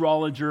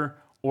 astrologer,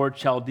 or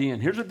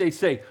Chaldean. Here's what they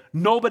say.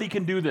 Nobody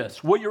can do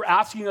this. What you're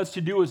asking us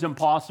to do is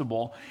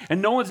impossible.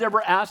 And no one's ever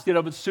asked it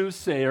of a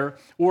soothsayer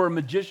or a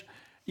magician.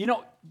 You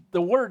know,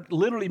 the word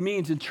literally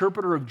means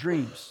interpreter of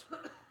dreams.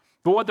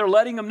 But what they're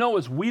letting them know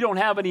is we don't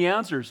have any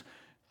answers.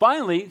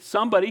 Finally,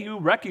 somebody who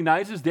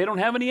recognizes they don't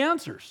have any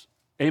answers.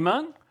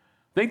 Amen?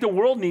 I think the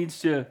world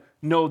needs to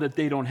know that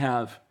they don't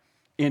have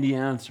any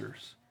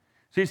answers.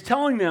 So he's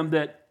telling them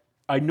that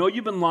I know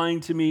you've been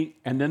lying to me.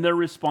 And then their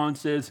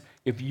response is,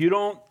 if you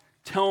don't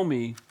tell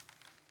me,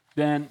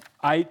 then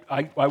I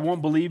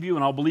won't believe you,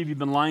 and I'll believe you've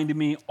been lying to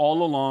me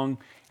all along.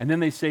 And then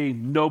they say,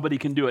 nobody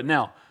can do it.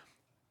 Now,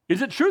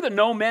 is it true that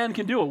no man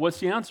can do it? What's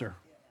the answer?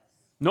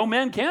 No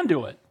man can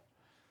do it.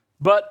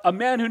 But a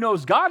man who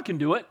knows God can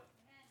do it.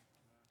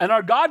 And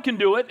our God can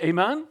do it.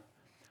 Amen?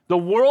 The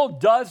world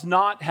does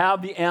not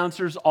have the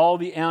answers. All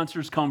the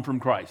answers come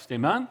from Christ.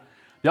 Amen?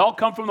 They all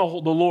come from the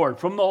Lord,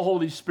 from the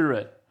Holy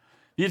Spirit.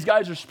 These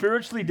guys are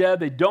spiritually dead.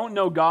 They don't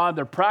know God.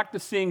 They're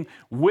practicing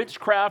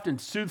witchcraft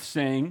and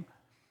soothsaying.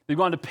 They've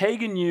gone to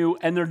pagan you,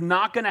 and they're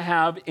not going to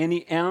have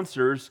any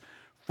answers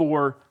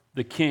for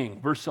the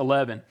king. Verse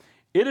 11.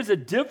 It is a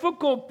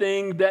difficult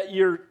thing that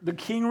the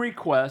king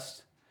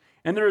requests,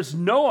 and there is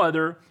no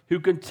other who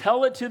can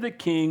tell it to the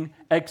king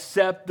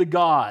except the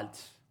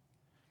gods,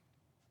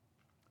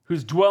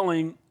 whose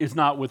dwelling is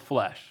not with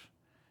flesh.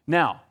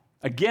 Now,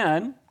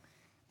 again,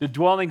 the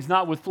dwelling is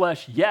not with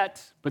flesh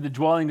yet, but the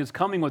dwelling is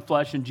coming with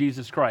flesh in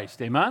Jesus Christ.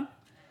 Amen?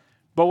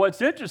 But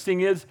what's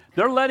interesting is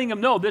they're letting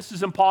him know this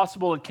is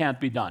impossible. It can't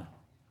be done.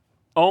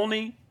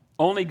 Only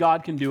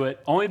God can do it.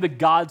 Only the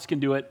gods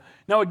can do it.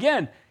 Now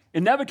again,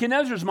 in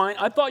Nebuchadnezzar's mind,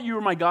 I thought you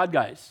were my God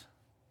guys.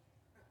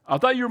 I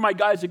thought you were my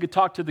guys that could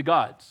talk to the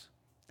gods.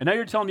 And now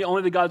you're telling me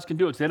only the gods can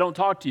do it. So they don't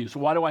talk to you. So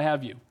why do I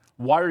have you?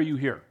 Why are you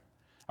here?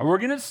 And we're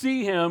going to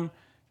see him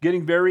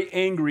getting very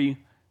angry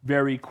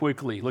very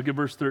quickly. Look at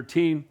verse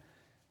 13.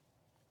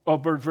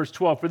 Verse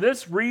 12, for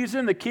this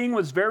reason the king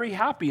was very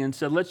happy and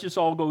said, let's just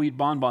all go eat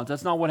bonbons.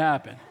 That's not what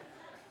happened.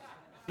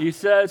 He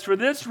says, for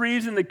this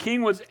reason the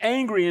king was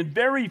angry and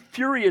very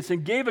furious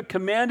and gave a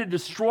command to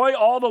destroy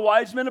all the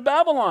wise men of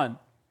Babylon.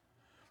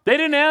 They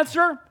didn't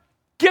answer.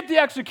 Get the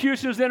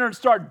executioners in there and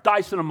start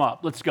dicing them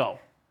up. Let's go.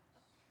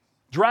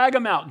 Drag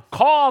them out.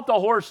 Call out the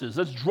horses.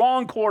 Let's draw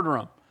and quarter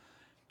them.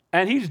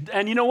 And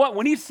you know what?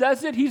 When he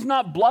says it, he's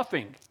not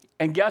bluffing.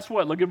 And guess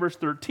what? Look at verse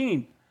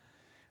 13.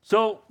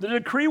 So the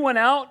decree went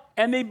out,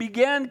 and they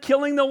began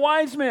killing the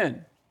wise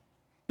men.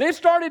 They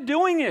started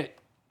doing it.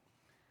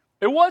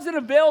 It wasn't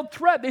a veiled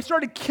threat. They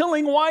started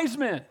killing wise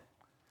men.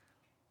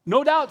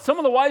 No doubt some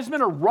of the wise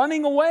men are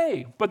running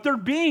away, but they're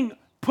being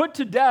put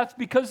to death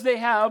because they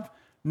have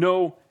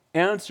no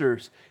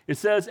answers. It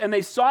says, and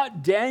they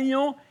sought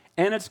Daniel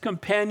and his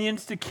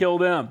companions to kill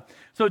them.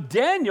 So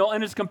Daniel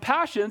and his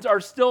companions are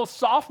still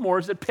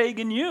sophomores at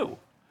Pagan U.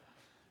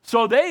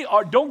 So they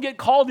don't get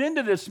called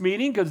into this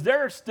meeting because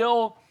they're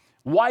still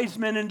wise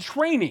men in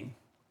training.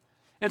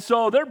 And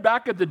so they're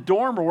back at the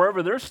dorm or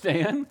wherever they're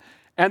staying,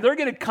 and they're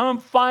going to come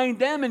find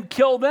them and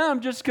kill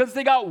them just because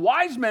they got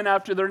wise men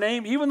after their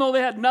name, even though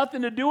they had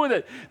nothing to do with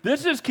it.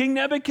 This is King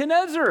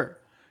Nebuchadnezzar.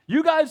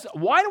 You guys,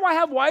 why do I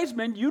have wise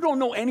men? You don't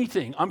know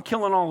anything. I'm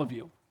killing all of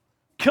you.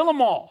 Kill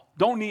them all.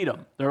 Don't need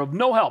them. They're of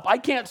no help. I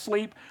can't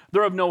sleep.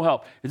 They're of no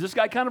help. Is this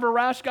guy kind of a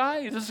rash guy?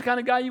 Is this the kind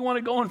of guy you want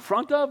to go in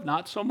front of?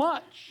 Not so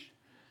much.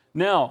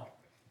 Now,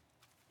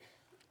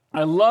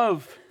 I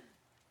love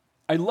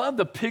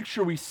the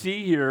picture we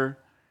see here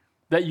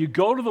that you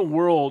go to the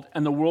world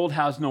and the world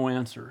has no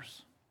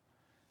answers.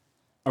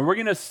 And we're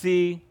going to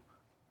see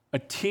a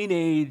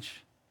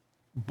teenage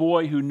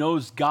boy who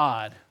knows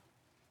God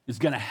is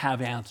going to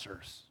have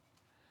answers.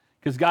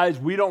 Because guys,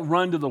 we don't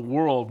run to the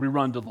world, we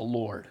run to the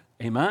Lord.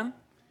 Amen?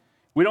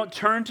 We don't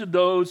turn to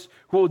those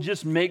who will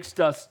just make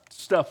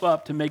stuff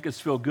up to make us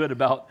feel good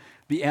about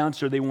the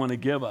answer they want to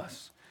give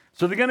us.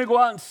 So they're going to go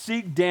out and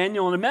seek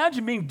Daniel. And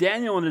imagine being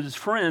Daniel and his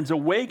friends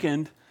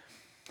awakened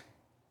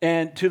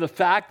and to the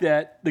fact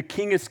that the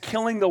king is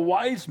killing the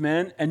wise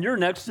men and you're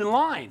next in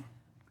line.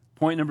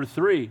 Point number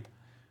 3,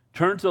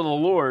 turn to the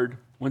Lord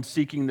when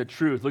seeking the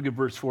truth. Look at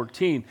verse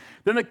 14.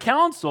 Then with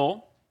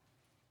counsel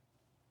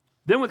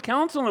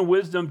and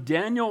wisdom,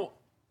 Daniel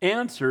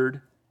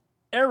answered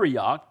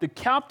Arioch, the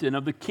captain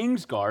of the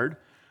king's guard,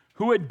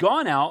 who had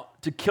gone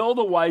out to kill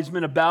the wise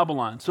men of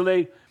Babylon. So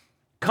they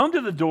come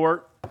to the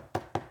door.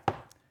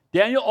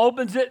 Daniel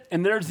opens it,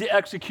 and there's the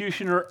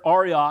executioner,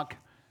 Arioch,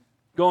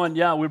 going,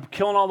 yeah, we're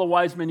killing all the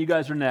wise men. You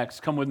guys are next.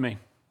 Come with me.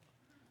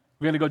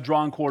 We're going to go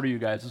draw and quarter you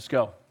guys. Let's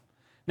go.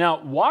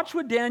 Now, watch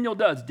what Daniel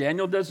does.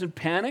 Daniel doesn't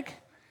panic.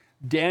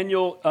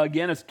 Daniel,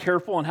 again, is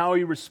careful in how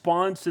he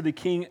responds to the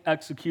king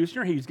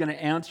executioner. He's going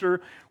to answer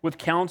with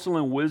counsel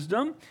and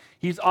wisdom.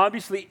 He's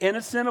obviously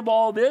innocent of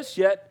all this,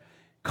 yet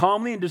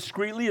calmly and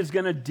discreetly is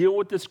going to deal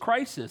with this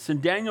crisis.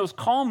 And Daniel's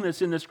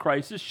calmness in this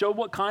crisis showed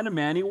what kind of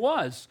man he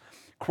was.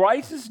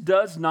 Crisis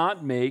does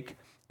not make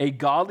a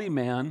godly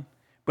man,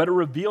 but it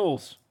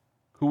reveals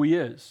who he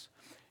is.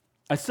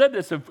 I said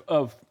this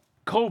of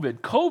COVID.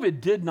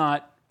 COVID did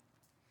not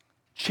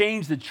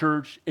change the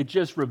church. It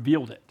just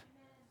revealed it.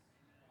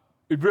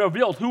 It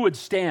revealed who would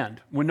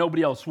stand when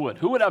nobody else would.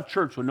 Who would have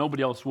church when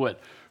nobody else would.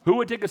 Who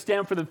would take a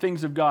stand for the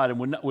things of God and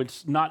would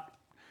not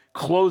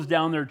close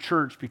down their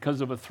church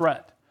because of a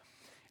threat.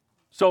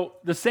 So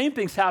the same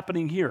thing's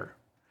happening here.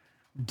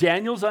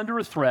 Daniel's under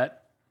a threat.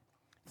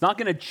 It's not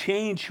going to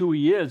change who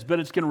he is, but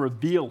it's going to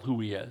reveal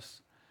who he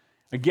is.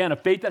 Again, a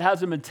faith that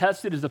hasn't been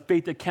tested is a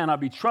faith that cannot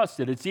be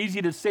trusted. It's easy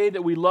to say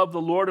that we love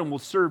the Lord and will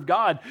serve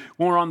God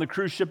when we're on the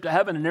cruise ship to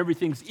heaven and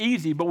everything's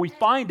easy, but we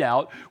find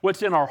out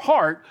what's in our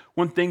heart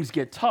when things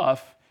get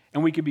tough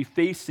and we could be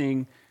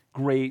facing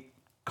great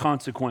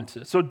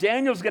consequences. So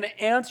Daniel's going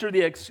to answer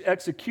the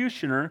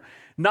executioner,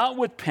 not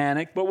with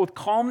panic, but with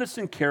calmness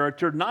and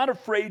character, not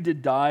afraid to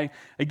die.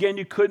 Again,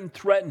 you couldn't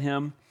threaten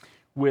him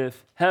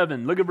with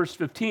heaven. Look at verse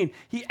 15.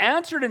 He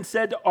answered and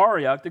said to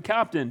Arioch, the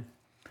captain,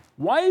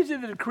 why is the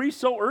decree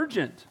so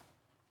urgent?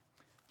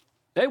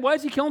 Hey, why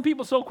is he killing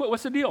people so quick?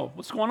 What's the deal?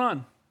 What's going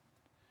on?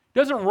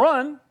 Doesn't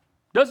run,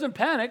 doesn't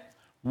panic.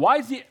 Why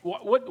is he?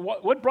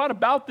 What brought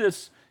about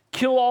this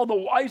kill all the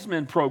wise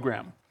men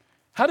program?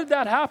 How did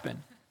that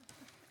happen?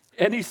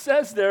 And he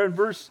says there in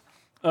verse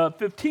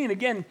 15,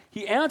 again,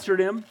 he answered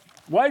him,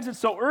 why is it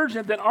so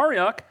urgent? Then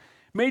Arioch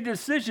made the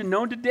decision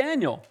known to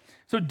Daniel.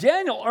 So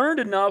Daniel earned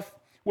enough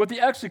with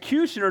the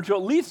executioner to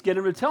at least get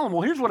him to tell him,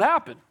 well, here's what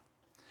happened.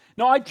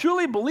 Now, I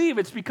truly believe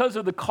it's because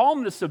of the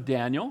calmness of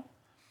Daniel.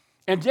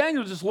 And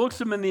Daniel just looks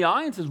him in the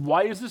eye and says,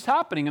 why is this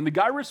happening? And the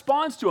guy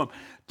responds to him.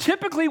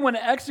 Typically, when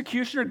an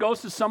executioner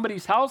goes to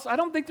somebody's house, I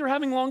don't think they're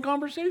having long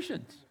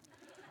conversations.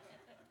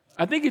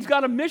 I think he's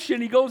got a mission.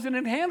 He goes in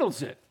and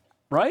handles it,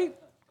 right?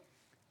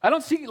 I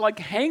don't see like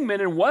hangmen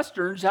in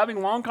Westerns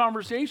having long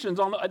conversations.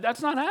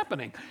 That's not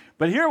happening.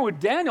 But here with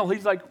Daniel,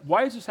 he's like,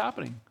 why is this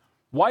happening?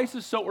 Why is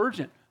this so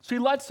urgent? So he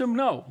lets him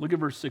know. Look at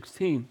verse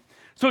 16.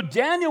 So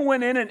Daniel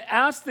went in and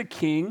asked the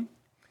king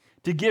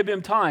to give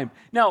him time.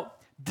 Now,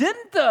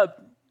 didn't the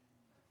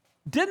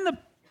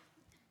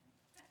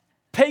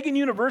pagan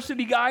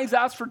university guys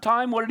ask for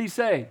time? What did he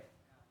say?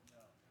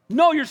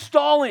 No, you're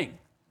stalling.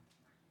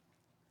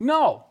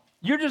 No,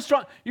 you're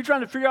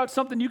trying to figure out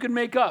something you can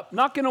make up.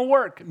 Not going to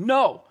work.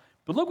 No.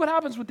 But look what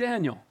happens with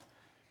Daniel.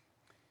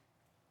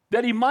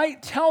 that he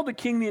might tell the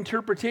king the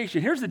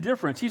interpretation. Here's the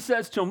difference. He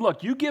says to him,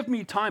 look, you give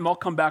me time, I'll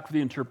come back with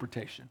the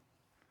interpretation.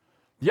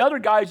 The other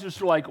guys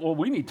just are like, well,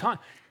 we need time.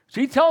 So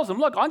he tells him,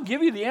 look, I'll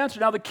give you the answer.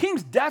 Now the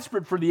king's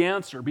desperate for the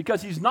answer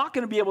because he's not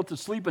going to be able to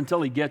sleep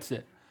until he gets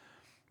it.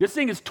 This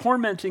thing is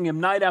tormenting him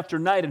night after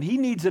night, and he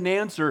needs an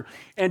answer.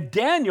 And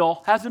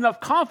Daniel has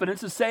enough confidence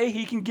to say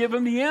he can give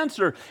him the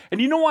answer.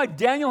 And you know why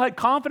Daniel had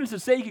confidence to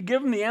say he could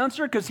give him the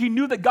answer? Because he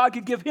knew that God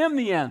could give him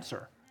the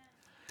answer.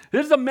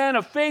 This is a man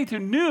of faith who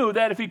knew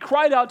that if he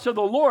cried out to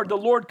the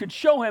Lord could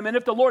show him. And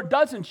if the Lord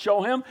doesn't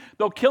show him,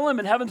 they'll kill him,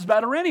 and heaven's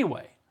better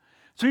anyway.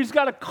 So he's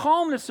got a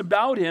calmness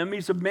about him.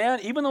 He's a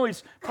man, even though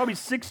he's probably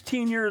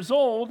 16 years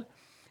old.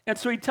 And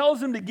so he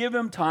tells him to give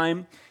him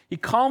time. He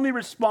calmly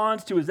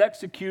responds to his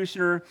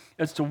executioner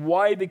as to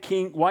why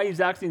he's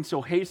acting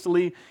so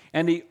hastily,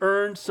 and he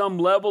earned some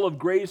level of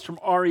grace from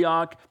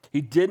Arioch.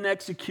 He didn't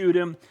execute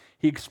him.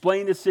 He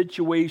explained the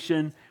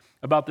situation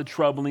about the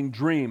troubling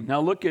dream.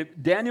 Now look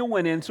at, Daniel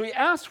went in, so he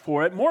asked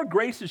for it. More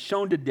grace is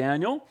shown to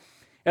Daniel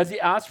as he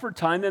asked for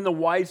time than the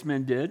wise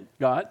men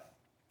got.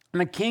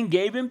 And the king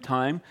gave him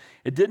time.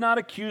 It did not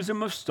accuse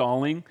him of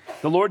stalling.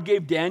 The Lord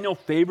gave Daniel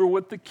favor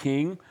with the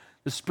king.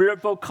 The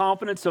spirit-filled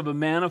confidence of a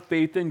man of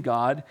faith in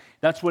God.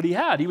 That's what he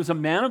had. He was a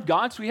man of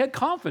God, so he had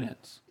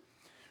confidence.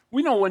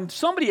 We know when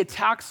somebody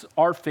attacks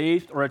our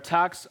faith or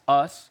attacks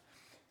us,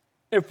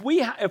 if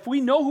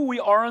we know who we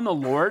are in the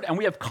Lord and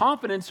we have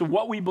confidence in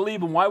what we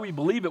believe and why we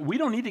believe it, we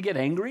don't need to get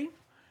angry.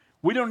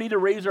 We don't need to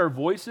raise our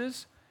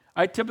voices.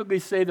 I typically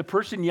say the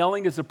person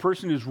yelling is the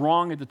person who's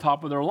wrong at the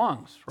top of their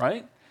lungs,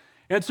 right?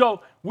 And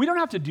so we don't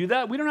have to do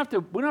that. We don't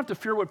have to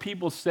fear what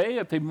people say,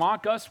 if they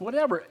mock us,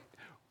 whatever.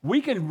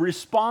 We can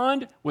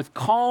respond with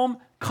calm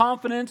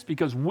confidence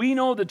because we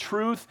know the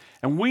truth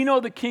and we know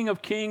the King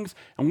of Kings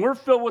and we're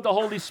filled with the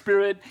Holy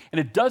Spirit, and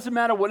it doesn't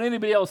matter what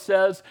anybody else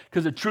says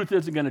because the truth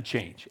isn't going to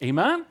change.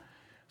 Amen?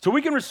 So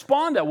we can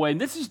respond that way. And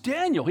this is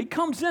Daniel. He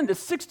comes in,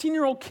 this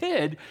 16-year-old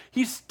kid.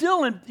 He's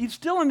still in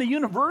the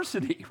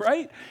university,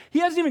 right? He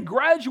hasn't even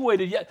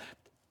graduated yet,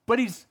 but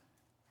he's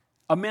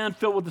a man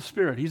filled with the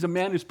Spirit. He's a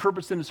man who's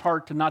purposed in his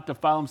heart to not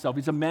defile himself.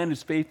 He's a man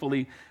who's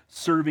faithfully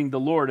serving the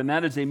Lord. And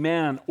that is a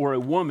man or a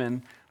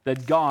woman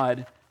that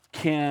God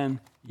can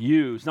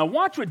use. Now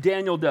watch what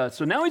Daniel does.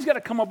 So now he's got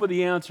to come up with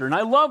the answer. And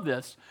I love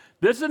this.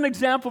 This is an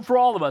example for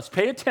all of us.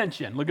 Pay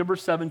attention. Look at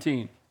verse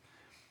 17.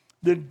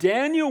 Then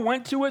Daniel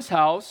went to his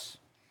house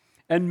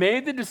and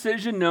made the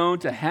decision known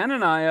to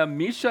Hananiah,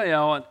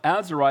 Mishael, and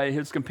Azariah,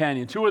 his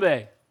companions. Who are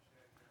they?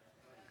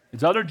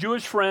 His other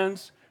Jewish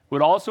friends who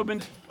are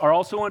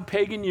also in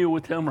pagan U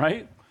with him,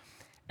 right?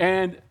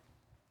 And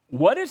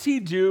what does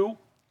he do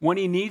when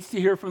he needs to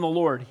hear from the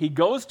Lord? He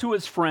goes to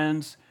his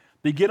friends,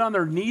 they get on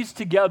their knees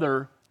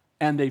together,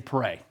 and they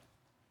pray.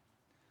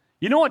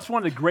 You know what's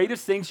one of the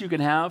greatest things you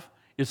can have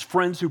is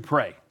friends who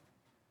pray.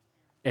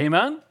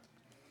 Amen?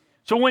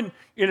 So when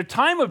in a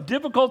time of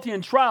difficulty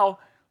and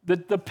trial,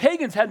 the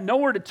pagans had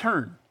nowhere to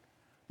turn.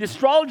 The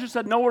astrologers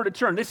had nowhere to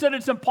turn. They said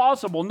it's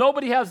impossible.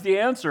 Nobody has the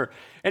answer.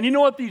 And you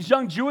know what these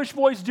young Jewish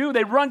boys do?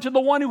 They run to the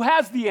one who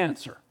has the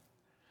answer.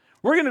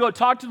 We're going to go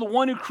talk to the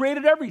one who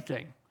created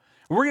everything.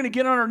 We're going to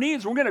get on our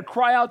knees. We're going to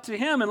cry out to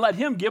him and let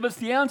him give us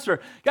the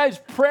answer. Guys,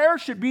 prayer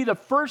should be the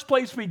first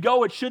place we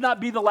go. It should not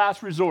be the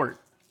last resort.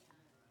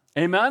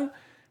 Amen?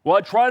 Well,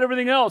 I tried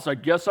everything else. I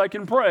guess I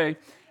can pray.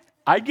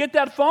 I get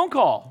that phone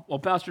call. Well,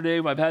 Pastor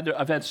Dave, I've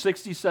had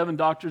 67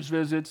 doctor's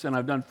visits, and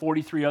I've done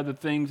 43 other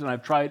things, and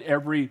I've tried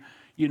every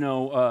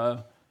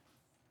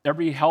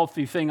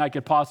healthy thing I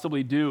could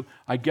possibly do.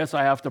 I guess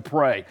I have to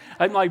pray.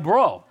 I'm like,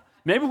 bro,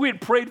 maybe we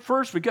had prayed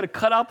first. We could have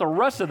cut out the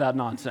rest of that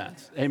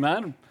nonsense.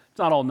 Amen? It's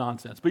not all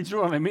nonsense, but you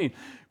know what I mean.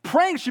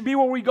 Praying should be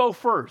where we go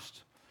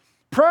first.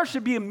 Prayer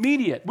should be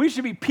immediate. We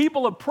should be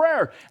people of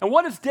prayer. And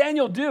what does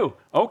Daniel do?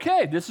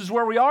 Okay, this is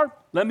where we are.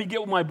 Let me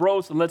get with my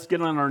bros and let's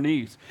get on our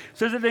knees. It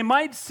says that they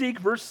might seek,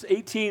 verse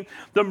 18,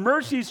 the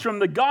mercies from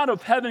the God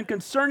of heaven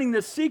concerning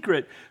this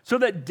secret, so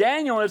that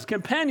Daniel and his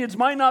companions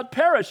might not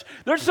perish.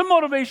 There's some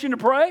motivation to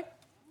pray.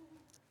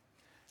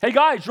 Hey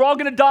guys, you're all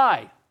going to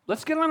die.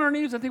 Let's get on our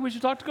knees. I think we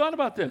should talk to God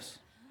about this.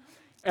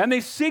 And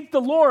they seek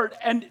the Lord.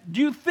 And do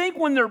you think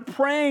when they're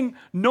praying,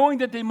 knowing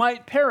that they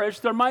might perish,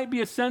 there might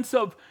be a sense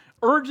of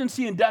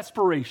urgency and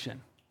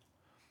desperation?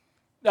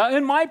 Now,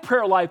 in my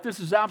prayer life,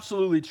 this is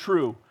absolutely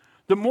true.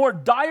 The more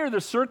dire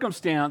the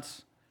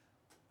circumstance,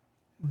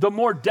 the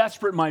more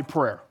desperate my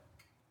prayer.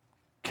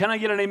 Can I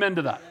get an amen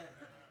to that?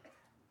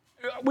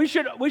 We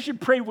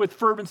should pray with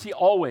fervency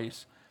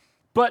always.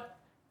 But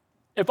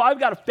if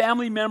I've got a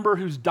family member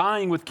who's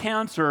dying with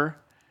cancer,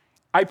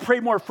 I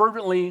pray more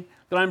fervently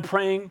than I'm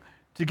praying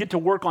to get to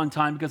work on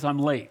time because I'm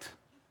late.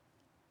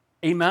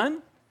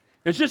 Amen?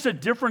 It's just a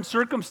different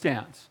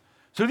circumstance.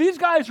 So these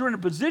guys are in a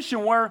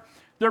position where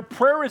their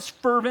prayer is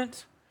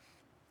fervent.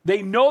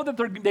 They know that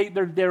they're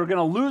going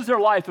to lose their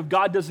life if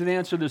God doesn't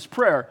answer this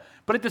prayer.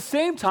 But at the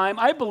same time,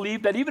 I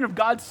believe that even if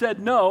God said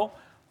no,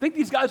 I think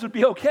these guys would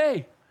be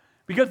okay.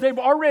 Because they've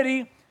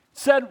already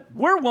said,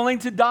 we're willing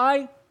to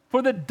die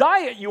for the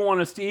diet you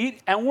want us to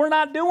eat, and we're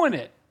not doing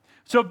it.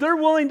 So if they're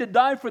willing to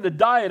die for the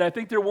diet, I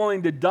think they're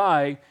willing to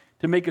die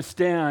to make a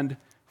stand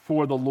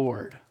for the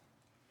Lord.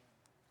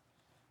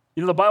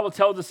 You know, the Bible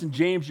tells us in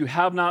James, you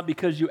have not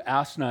because you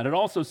ask not. It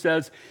also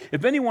says,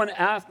 if anyone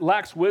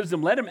lacks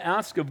wisdom, let him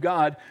ask of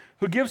God,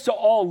 who gives to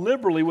all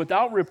liberally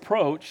without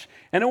reproach,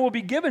 and it will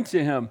be given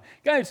to him.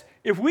 Guys,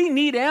 if we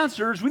need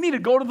answers, we need to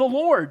go to the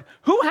Lord.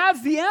 Who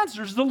has the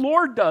answers? The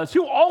Lord does.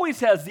 Who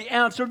always has the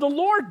answer? The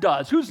Lord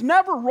does. Who's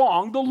never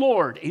wrong? The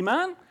Lord.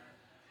 Amen?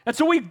 And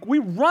so we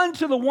run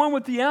to the one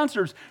with the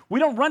answers. We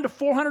don't run to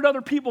 400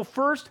 other people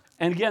first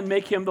and again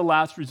make him the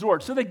last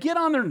resort. So they get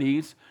on their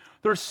knees.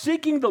 They're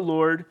seeking the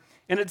Lord,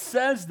 and it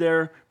says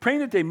there,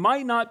 praying that they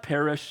might not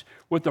perish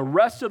with the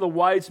rest of the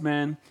wise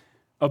men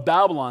of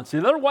Babylon.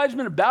 So the other wise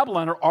men of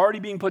Babylon are already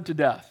being put to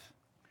death.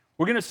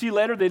 We're going to see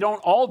later they don't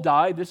all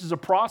die. This is a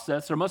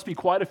process. There must be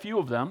quite a few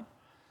of them.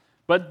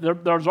 But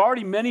there's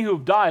already many who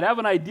have died. I have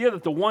an idea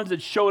that the ones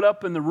that showed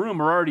up in the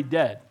room are already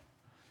dead.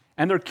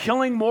 And they're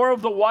killing more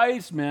of the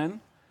wise men,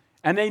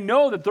 and they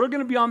know that they're going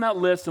to be on that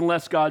list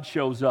unless God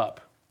shows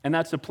up. And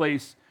that's a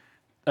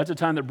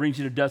time that brings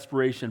you to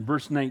desperation.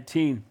 Verse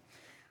 19.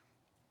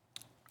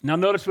 Now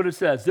notice what it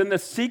says. Then the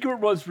secret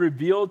was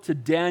revealed to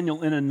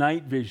Daniel in a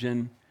night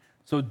vision.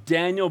 So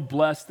Daniel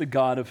blessed the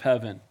God of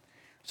heaven.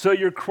 So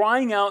you're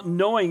crying out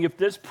knowing if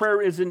this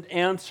prayer isn't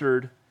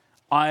answered,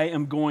 I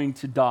am going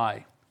to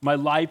die. My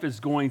life is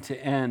going to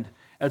end,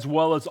 as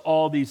well as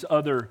all these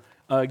other,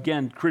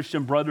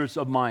 Christian brothers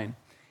of mine.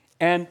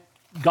 And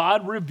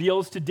God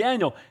reveals to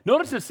Daniel.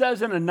 Notice it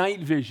says in a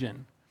night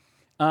vision.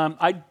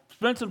 I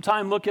spent some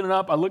time looking it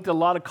up. I looked at a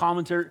lot of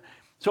commentary.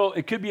 So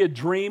it could be a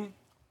dream.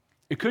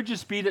 It could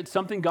just be that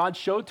something God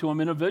showed to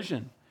him in a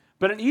vision.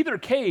 But in either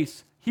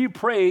case, he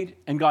prayed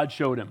and God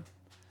showed him.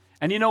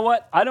 And you know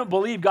what? I don't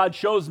believe God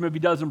shows him if he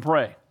doesn't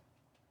pray.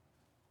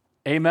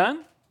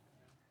 Amen?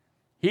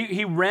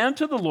 He ran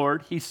to the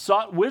Lord. He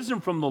sought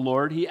wisdom from the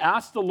Lord. He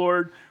asked the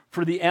Lord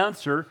for the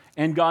answer,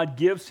 and God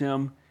gives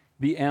him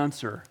the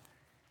answer.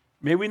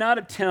 May we not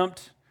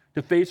attempt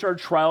to face our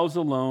trials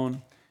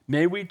alone.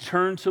 May we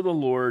turn to the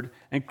Lord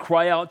and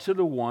cry out to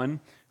the one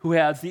who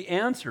has the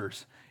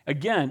answers.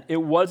 Again,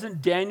 it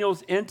wasn't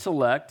Daniel's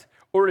intellect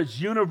or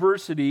his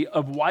university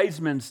of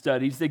wise men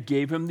studies that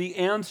gave him the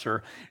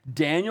answer.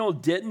 Daniel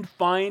didn't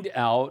find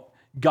out.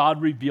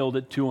 God revealed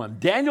it to him.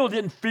 Daniel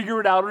didn't figure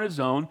it out on his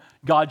own.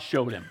 God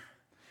showed him.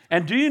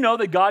 And do you know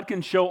that God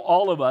can show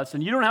all of us,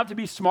 and you don't have to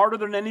be smarter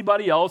than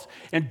anybody else,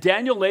 and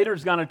Daniel later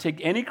is going to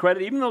take any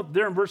credit, even though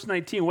there in verse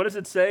 19, what does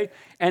it say?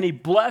 And he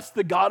blessed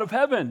the God of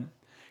heaven.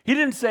 He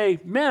didn't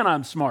say, man,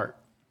 I'm smart.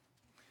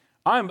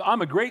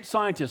 I'm a great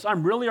scientist.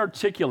 I'm really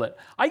articulate.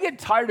 I get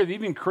tired of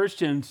even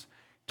Christians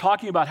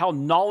talking about how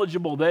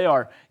knowledgeable they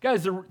are.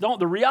 Guys,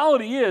 the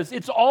reality is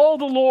it's all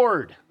the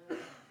Lord.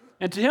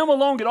 And to him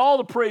alone get all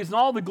the praise and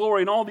all the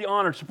glory and all the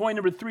honor. So point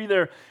number 3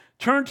 there,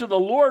 turn to the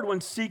Lord when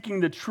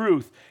seeking the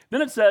truth.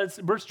 Then it says,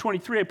 verse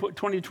 23, I put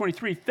 20 to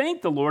 23,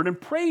 thank the Lord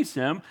and praise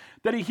him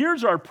that he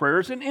hears our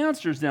prayers and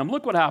answers them.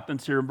 Look what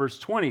happens here in verse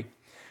 20.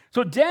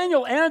 So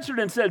Daniel answered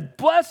and said,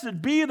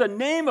 blessed be the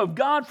name of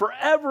God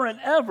forever and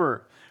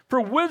ever. For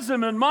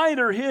wisdom and might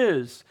are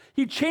his.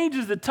 He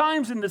changes the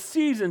times and the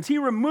seasons. He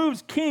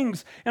removes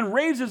kings and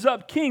raises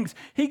up kings.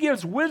 He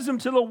gives wisdom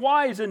to the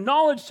wise and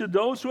knowledge to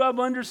those who have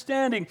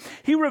understanding.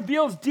 He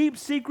reveals deep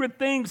secret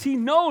things. He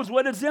knows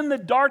what is in the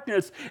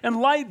darkness, and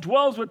light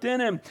dwells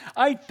within him.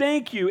 I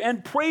thank you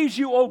and praise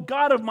you, O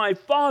God of my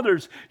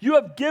fathers. You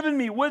have given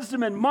me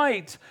wisdom and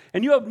might,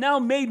 and you have now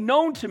made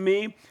known to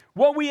me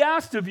what we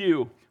asked of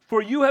you,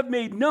 for you have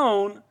made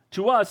known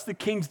to us the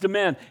king's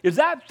demand. Is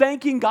that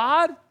thanking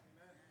God?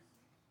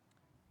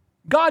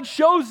 God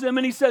shows them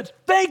and he says,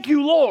 thank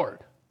you, Lord.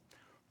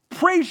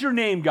 Praise your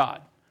name,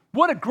 God.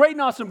 What a great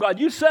and awesome God.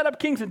 You set up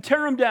kings and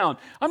tear them down.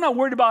 I'm not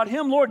worried about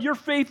him, Lord. You're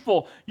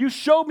faithful. You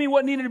showed me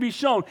what needed to be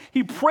shown.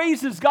 He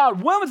praises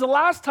God. When was the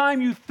last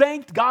time you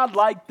thanked God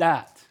like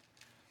that?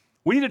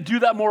 We need to do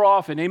that more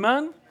often.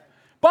 Amen?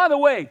 By the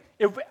way,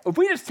 if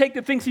we just take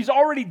the things he's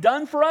already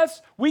done for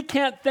us, we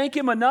can't thank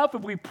him enough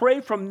if we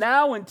pray from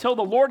now until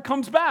the Lord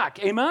comes back.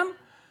 Amen?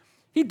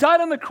 He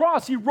died on the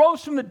cross. He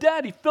rose from the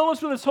dead. He filled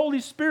us with his Holy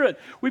Spirit.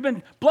 We've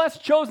been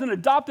blessed, chosen,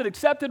 adopted,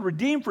 accepted,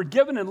 redeemed,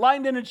 forgiven,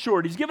 enlightened, and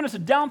insured. He's given us a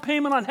down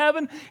payment on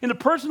heaven in the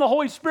person of the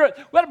Holy Spirit.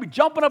 We ought to be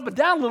jumping up and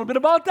down a little bit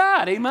about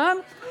that.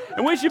 Amen?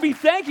 And we should be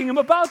thanking him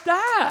about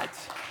that.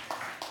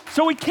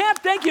 So we can't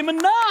thank him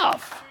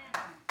enough.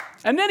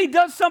 And then he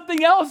does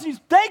something else. He's,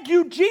 thank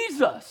you,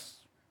 Jesus.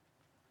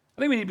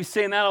 I think we need to be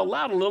saying that out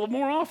loud a little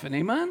more often.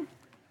 Amen?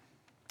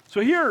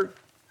 So here,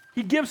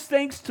 he gives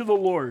thanks to the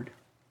Lord.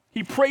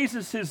 He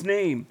praises his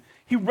name.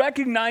 He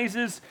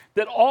recognizes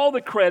that all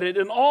the credit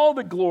and all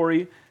the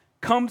glory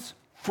comes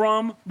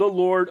from the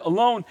Lord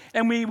alone.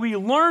 And we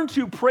learn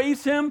to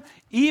praise him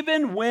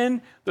even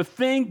when the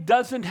thing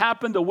doesn't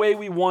happen the way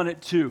we want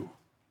it to.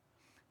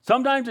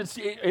 Sometimes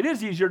it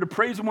is easier to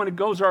praise him when it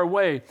goes our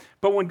way.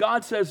 But when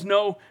God says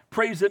no,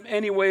 praise him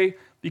anyway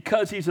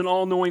because he's an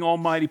all-knowing,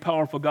 almighty,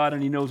 powerful God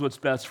and he knows what's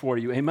best for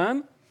you.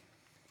 Amen?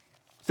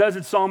 It says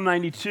in Psalm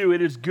 92,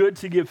 it is good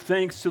to give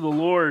thanks to the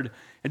Lord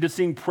and to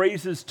sing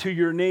praises to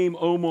your name,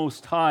 O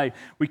Most High.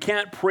 We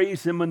can't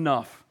praise him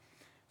enough.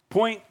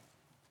 Point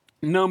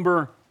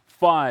number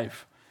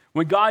 5.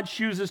 When God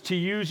chooses to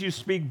use you,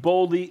 speak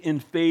boldly in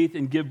faith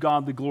and give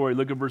God the glory.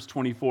 Look at verse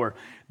 24.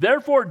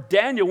 Therefore,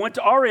 Daniel went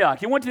to Arioch.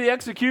 He went to the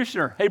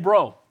executioner. Hey,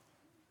 bro.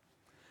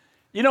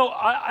 You know,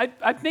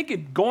 I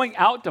think going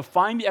out to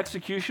find the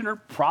executioner,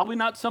 probably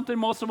not something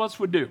most of us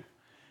would do.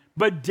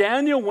 But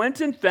Daniel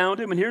went and found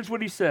him, and here's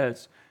what he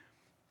says.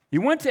 He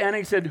went to Anna,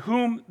 he said,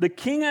 whom the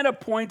king had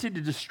appointed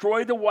to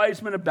destroy the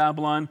wise men of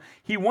Babylon.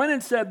 He went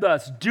and said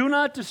thus, do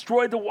not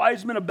destroy the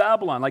wise men of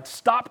Babylon. Like,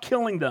 stop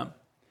killing them.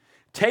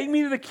 Take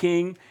me to the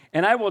king,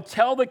 and I will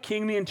tell the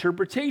king the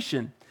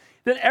interpretation.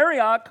 Then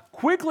Arioch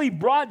quickly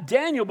brought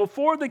Daniel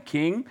before the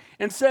king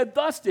and said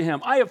thus to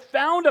him, I have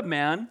found a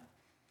man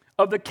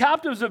of the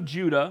captives of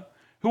Judah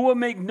who will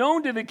make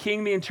known to the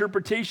king the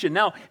interpretation.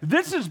 Now,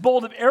 this is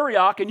bold of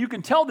Arioch, and you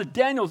can tell that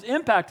Daniel's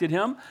impacted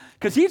him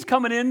because he's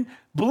coming in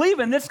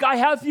believing this guy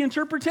has the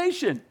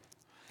interpretation.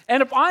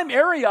 And if I'm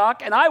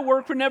Arioch and I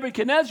work for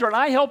Nebuchadnezzar and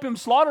I help him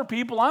slaughter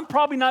people, I'm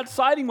probably not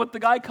siding with the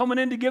guy coming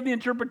in to give the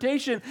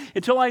interpretation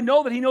until I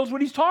know that he knows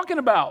what he's talking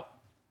about.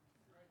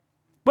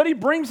 But he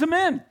brings him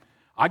in.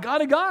 I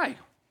got a guy.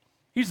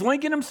 He's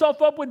linking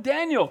himself up with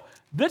Daniel.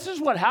 This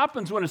is what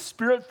happens when a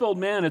spirit-filled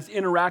man is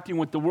interacting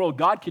with the world.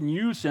 God can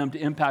use him to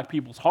impact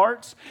people's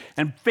hearts,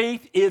 and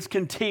faith is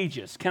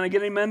contagious. Can I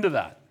get an amen to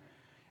that?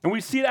 And we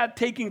see that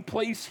taking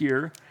place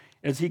here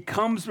as he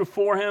comes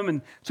before him.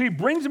 And so he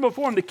brings him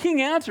before him. The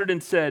king answered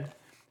and said,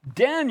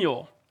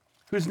 Daniel,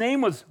 whose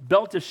name was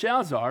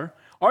Belteshazzar,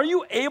 are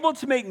you able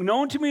to make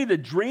known to me the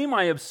dream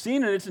I have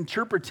seen and its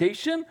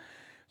interpretation?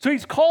 So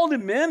he's called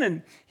him in,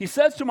 and he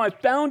says to him, I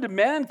found a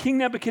man. King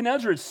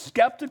Nebuchadnezzar is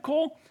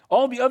skeptical.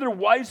 All the other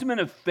wise men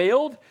have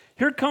failed.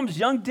 Here comes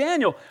young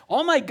Daniel.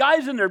 All my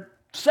guys in their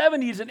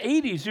 70s and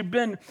 80s who've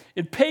been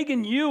in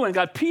pagan U and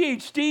got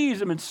PhDs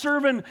and been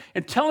serving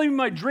and telling me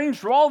my dreams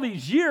for all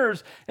these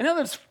years. And now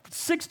this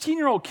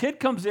 16-year-old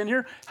kid comes in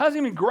here, hasn't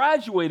even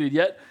graduated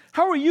yet.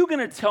 How are you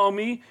going to tell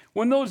me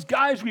when those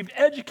guys we've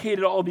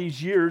educated all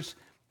these years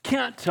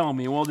can't tell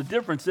me? Well, the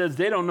difference is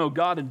they don't know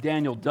God and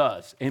Daniel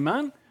does.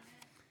 Amen?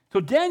 So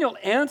Daniel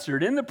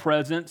answered in the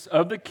presence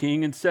of the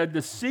king and said,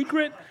 the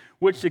secret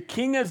which the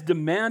king has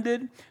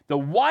demanded, the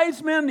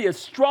wise men, the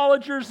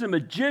astrologers, the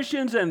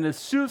magicians, and the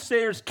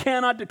soothsayers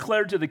cannot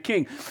declare to the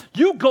king.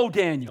 You go,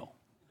 Daniel.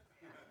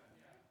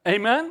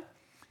 Amen?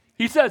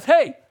 He says,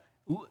 hey,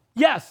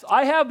 yes,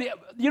 I have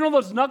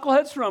those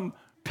knuckleheads from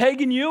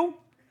Pagan U?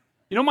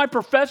 You know my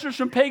professors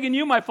from Pagan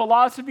U, my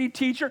philosophy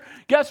teacher?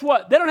 Guess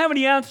what? They don't have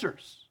any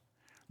answers.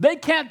 They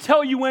can't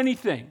tell you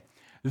anything.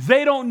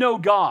 They don't know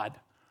God.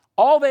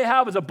 All they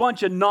have is a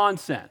bunch of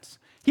nonsense.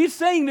 He's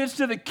saying this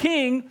to the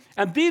king,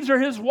 and these are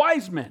his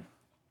wise men.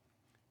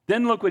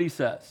 Then look what he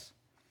says.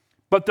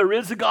 But there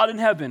is a God in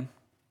heaven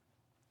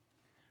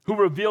who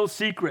reveals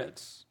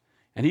secrets,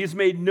 and he's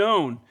made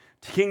known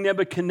to King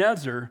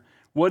Nebuchadnezzar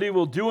what he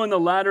will do in the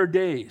latter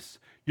days.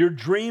 Your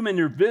dream and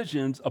your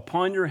visions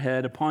upon your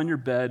head, upon your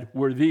bed,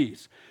 were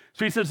these.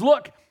 So he says,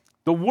 look,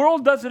 the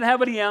world doesn't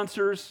have any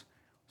answers.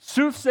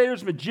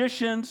 Soothsayers,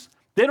 magicians,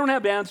 they don't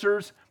have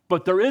answers.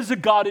 But there is a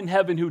God in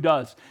heaven who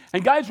does.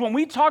 And guys, when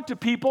we talk to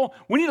people,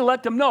 we need to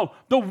let them know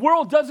the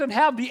world doesn't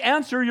have the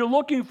answer you're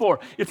looking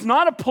for. It's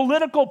not a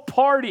political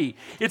party.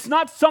 It's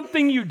not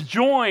something you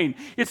join.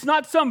 It's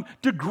not some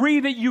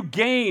degree that you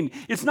gain.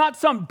 It's not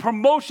some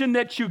promotion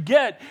that you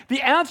get. The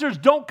answers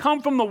don't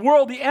come from the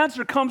world. The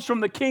answer comes from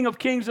the King of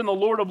Kings and the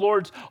Lord of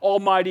Lords,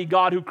 Almighty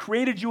God, who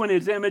created you in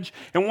his image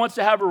and wants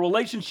to have a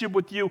relationship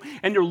with you.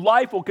 And your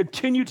life will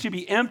continue to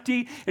be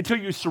empty until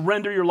you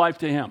surrender your life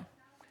to him.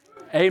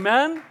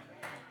 Amen?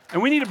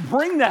 And we need to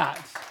bring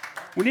that.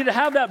 We need to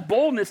have that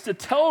boldness to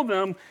tell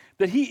them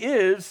that he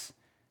is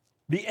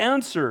the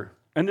answer,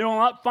 and they will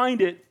not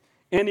find it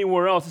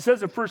anywhere else. It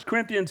says in 1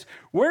 Corinthians,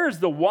 where is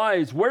the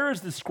wise? Where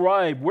is the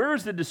scribe? Where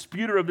is the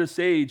disputer of this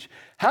age?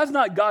 Has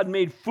not God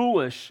made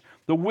foolish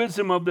the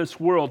wisdom of this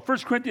world? 1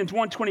 Corinthians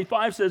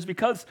 1:25 says,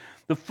 because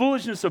the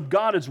foolishness of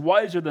God is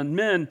wiser than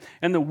men,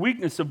 and the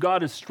weakness of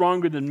God is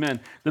stronger than men.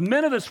 The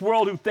men of this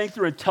world who think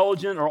they're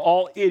intelligent are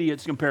all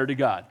idiots compared to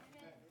God.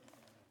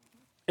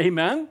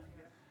 Amen?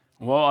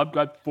 Well, I've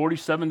got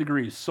 47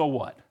 degrees. So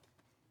what?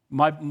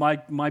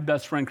 My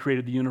best friend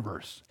created the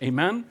universe.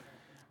 Amen?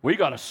 We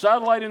got a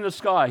satellite in the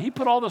sky. He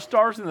put all the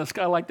stars in the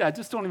sky like that.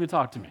 Just don't even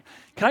talk to me.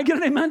 Can I get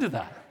an amen to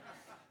that?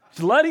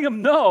 Just letting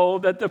them know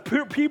that the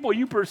people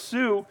you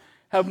pursue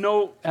have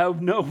no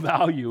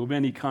value of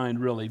any kind,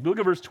 really. Look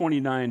at verse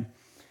 29.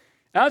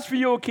 As for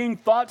you, O king,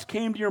 thoughts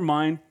came to your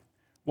mind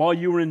while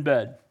you were in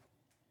bed.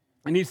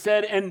 And he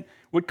said, and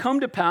would come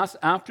to pass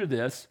after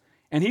this,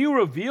 and he who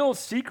reveals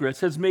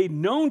secrets has made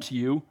known to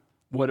you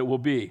what it will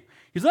be.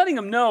 He's letting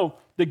him know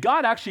that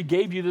God actually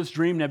gave you this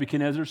dream,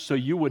 Nebuchadnezzar, so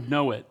you would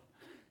know it.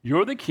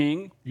 You're the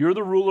king, you're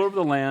the ruler of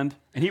the land,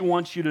 and he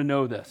wants you to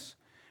know this.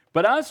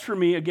 But as for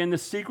me, again, the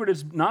secret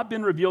has not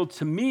been revealed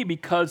to me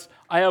because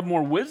I have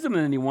more wisdom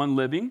than anyone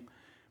living,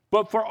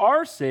 But for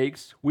our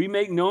sakes, we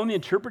make known the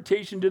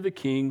interpretation to the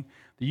king,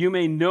 that you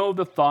may know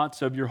the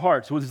thoughts of your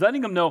heart. So he's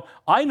letting him know,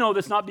 I know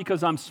this not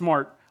because I'm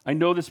smart. I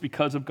know this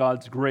because of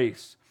God's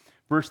grace.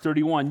 Verse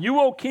 31, you,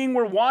 O king,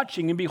 were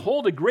watching, and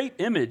behold, a great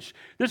image.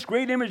 This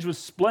great image was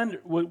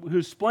splendor,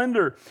 whose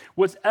splendor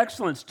was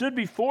excellent, stood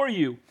before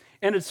you,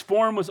 and its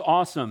form was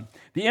awesome.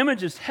 The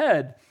image's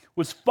head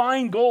was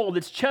fine gold,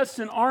 its chest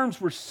and arms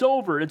were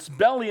silver, its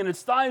belly and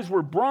its thighs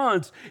were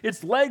bronze,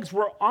 its legs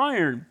were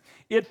iron.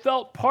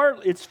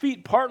 Its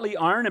feet partly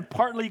iron and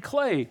partly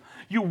clay.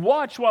 You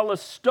watched while a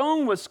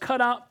stone was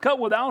cut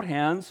without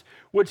hands,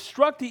 which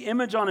struck the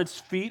image on its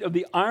feet of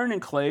the iron and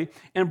clay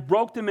and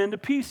broke them into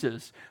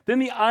pieces. Then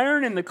the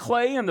iron and the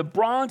clay and the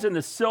bronze and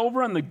the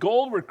silver and the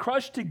gold were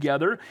crushed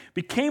together,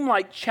 became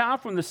like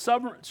chaff from the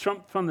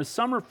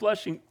summer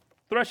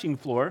threshing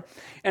floor,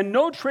 and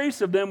no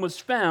trace of them was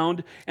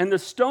found, and the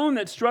stone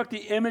that struck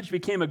the image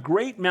became a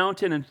great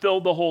mountain and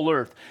filled the whole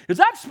earth. Is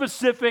that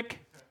specific?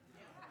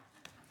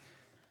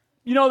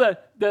 You know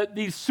that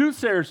these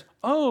soothsayers,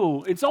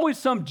 it's always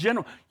some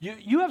general.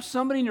 You have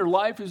somebody in your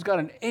life who's got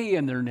an A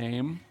in their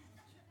name,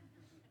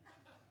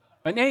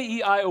 an A,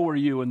 E, I, O, or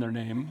U in their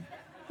name,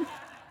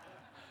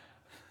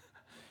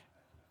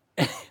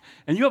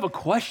 and you have a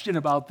question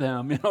about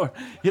them.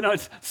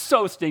 It's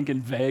so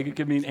stinking vague. It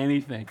could mean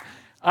anything.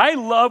 I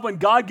love when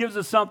God gives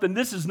us something.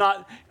 This is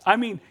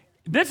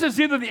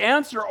either the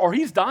answer or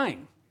he's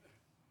dying.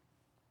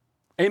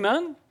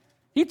 Amen?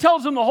 He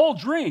tells them the whole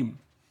dream.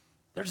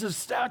 There's this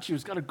statue.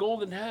 It's got a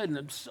golden head and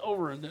then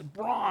silver and then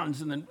bronze.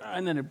 And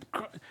then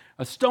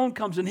a stone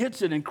comes and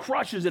hits it and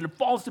crushes it. It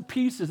falls to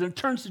pieces and it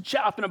turns to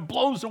chaff and it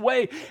blows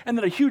away. And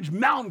then a huge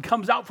mountain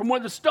comes out from where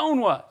the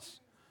stone was.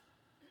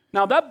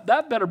 Now,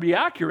 that better be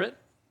accurate.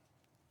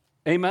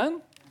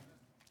 Amen?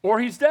 Or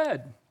he's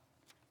dead.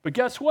 But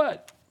guess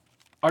what?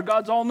 Our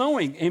God's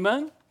all-knowing.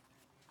 Amen?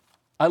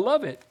 I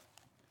love it.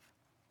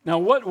 Now,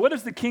 what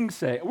does the king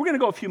say? We're going to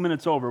go a few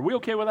minutes over. Are we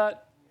okay with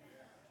that?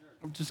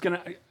 I'm just going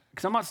to...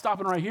 Because I'm not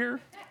stopping right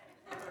here.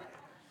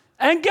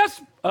 And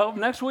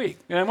next week.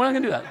 And we're not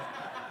going to do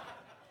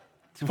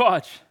that.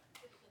 Watch.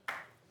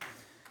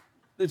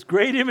 This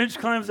great image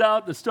climbs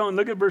out the stone.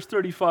 Look at verse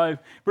 35,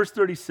 verse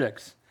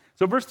 36.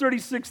 So verse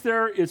 36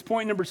 there is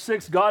point number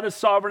 6. God is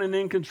sovereign and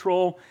in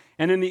control,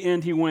 and in the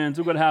end he wins.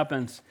 Look what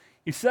happens.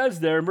 He says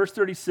there in verse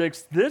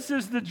 36, this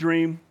is the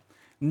dream.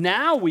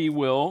 Now we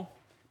will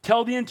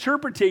tell the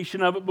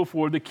interpretation of it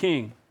before the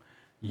king.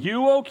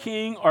 You, O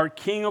king, are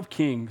king of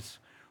kings.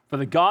 For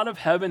the God of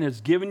heaven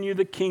has given you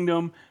the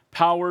kingdom,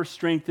 power,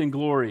 strength, and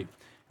glory.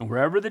 And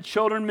wherever the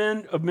children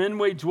of men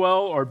may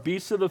dwell, or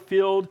beasts of the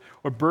field,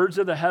 or birds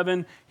of the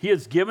heaven, he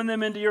has given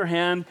them into your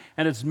hand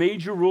and has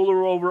made you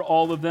ruler over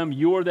all of them.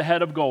 You are the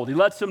head of gold. He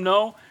lets them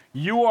know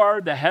you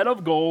are the head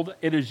of gold.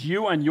 It is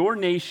you and your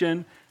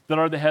nation that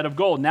are the head of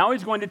gold. Now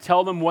he's going to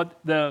tell them what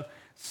the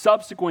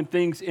subsequent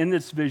things in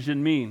this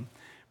vision mean.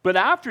 But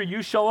after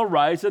you shall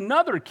arise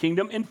another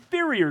kingdom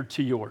inferior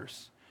to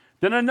yours.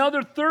 Then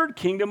another third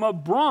kingdom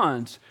of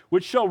bronze,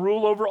 which shall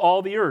rule over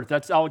all the earth.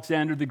 That's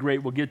Alexander the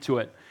Great. We'll get to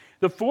it.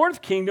 The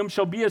fourth kingdom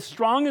shall be as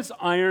strong as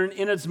iron,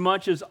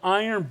 inasmuch as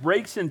iron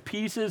breaks in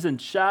pieces and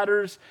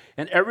shatters,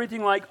 and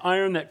everything like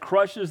iron that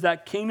crushes,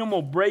 that kingdom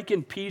will break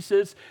in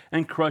pieces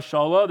and crush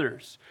all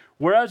others.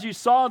 Whereas you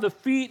saw the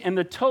feet and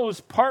the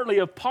toes partly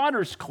of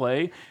potter's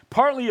clay,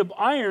 partly of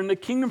iron, the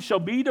kingdom shall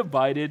be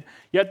divided,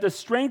 yet the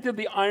strength of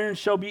the iron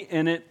shall be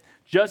in it,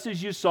 just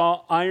as you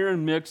saw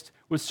iron mixed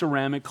with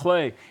ceramic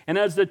clay. And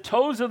as the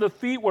toes of the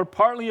feet were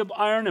partly of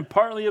iron and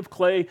partly of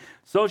clay,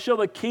 so shall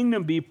the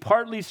kingdom be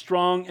partly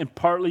strong and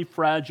partly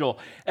fragile.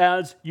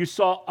 As you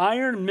saw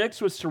iron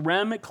mixed with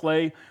ceramic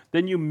clay,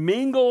 then you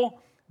mingle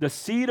the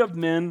seed of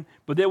men,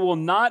 but they will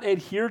not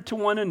adhere to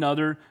one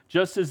another,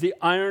 just as the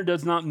iron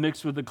does not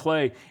mix with the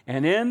clay.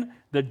 And in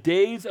the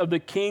days of the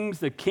kings,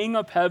 the King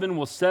of heaven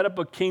will set up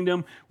a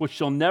kingdom which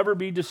shall never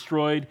be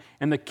destroyed,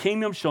 and the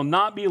kingdom shall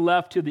not be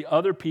left to the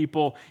other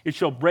people. It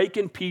shall break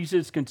in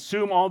pieces,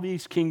 consume all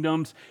these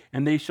kingdoms,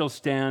 and they shall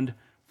stand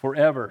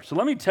forever. So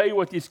let me tell you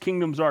what these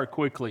kingdoms are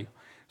quickly.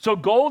 So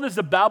gold is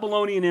the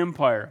Babylonian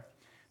Empire.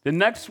 The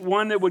next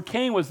one that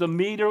came was the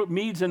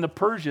Medes and the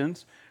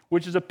Persians,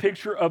 which is a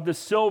picture of the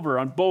silver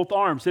on both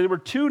arms. So there were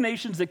two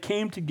nations that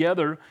came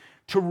together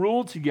to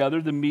rule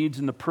together, the Medes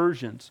and the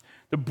Persians.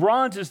 The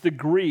bronze is the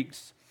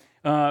Greeks,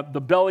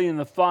 the belly and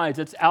the thighs.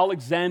 That's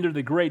Alexander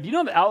the Great. Do you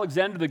know that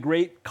Alexander the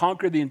Great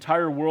conquered the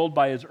entire world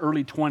by his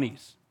early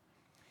 20s?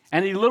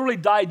 And he literally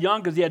died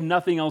young because he had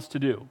nothing else to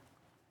do,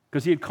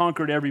 because he had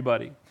conquered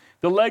everybody.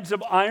 The legs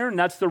of iron,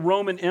 that's the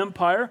Roman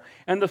Empire,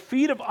 and the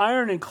feet of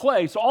iron and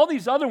clay. So all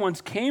these other ones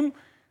came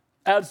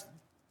as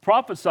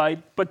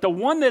prophesied, but the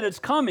one that is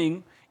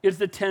coming is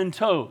the 10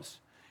 toes.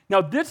 Now,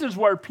 this is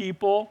where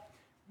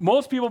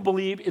most people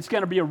believe it's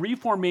going to be a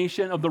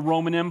reformation of the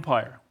Roman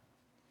Empire.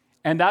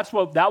 And that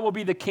will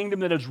be the kingdom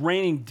that is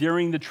reigning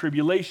during the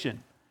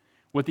tribulation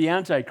with the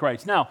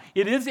Antichrist. Now,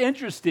 it is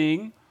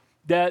interesting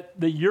that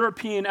the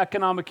European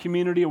Economic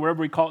Community, or whatever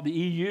we call it, the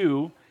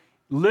EU,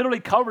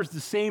 literally covers the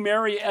same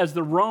area as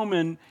the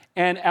Roman,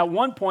 and at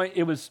one point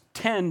it was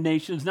 10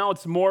 nations. Now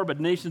it's more, but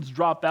nations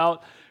drop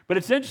out. But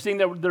it's interesting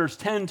that there's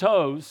 10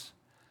 toes,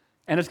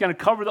 and it's going to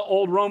cover the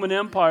old Roman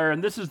Empire,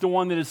 and this is the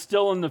one that is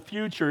still in the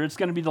future. It's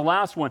going to be the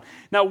last one.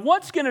 Now,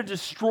 what's going to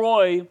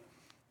destroy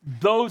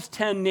those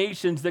 10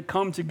 nations that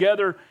come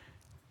together,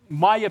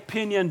 my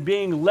opinion,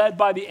 being led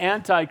by the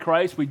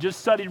Antichrist? We just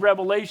studied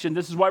Revelation.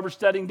 This is why we're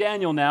studying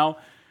Daniel now.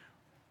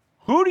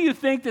 Who do you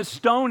think this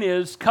stone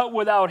is, cut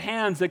without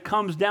hands, that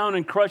comes down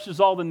and crushes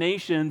all the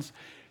nations,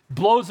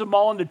 blows them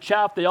all into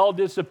chaff, they all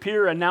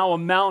disappear, and now a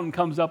mountain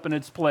comes up in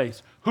its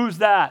place? Who's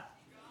that?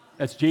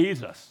 That's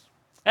Jesus.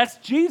 That's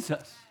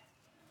Jesus.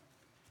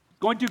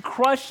 Going to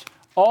crush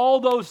all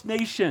those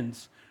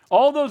nations.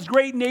 All those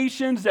great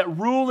nations that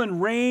rule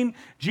and reign,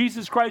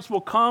 Jesus Christ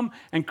will come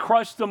and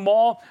crush them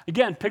all.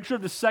 Again, picture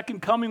of the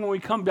second coming when we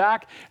come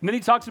back. And then he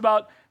talks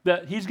about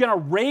that he's going to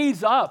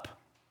raise up.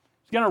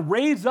 He's going to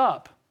raise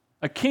up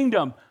a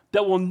kingdom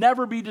that will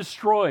never be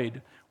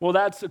destroyed. Well,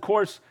 that's, of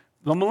course,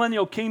 the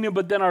millennial kingdom,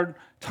 but then our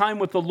time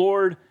with the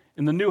Lord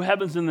in the new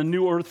heavens and the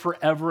new earth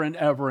forever and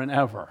ever and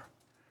ever.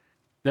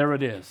 There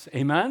it is.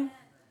 Amen?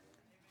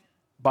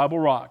 Bible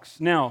rocks.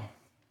 Now,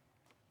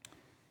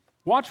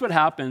 watch what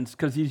happens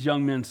because these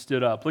young men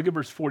stood up. Look at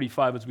verse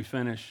 45 as we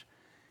finish.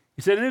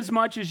 He said,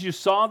 "Inasmuch as you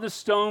saw the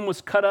stone was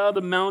cut out of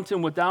the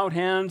mountain without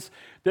hands,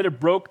 that it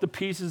broke the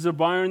pieces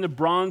of iron, the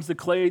bronze, the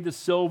clay, the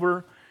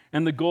silver,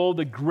 and the gold,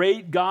 the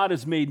great God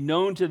has made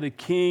known to the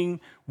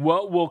king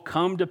what will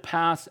come to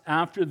pass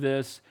after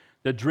this.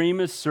 The dream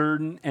is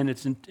certain and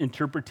its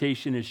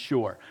interpretation is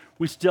sure."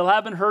 We still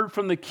haven't heard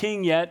from the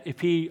king yet if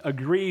he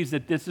agrees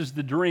that this is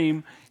the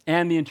dream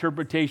and the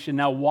interpretation.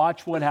 Now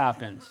watch what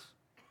happens.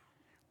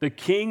 The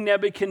king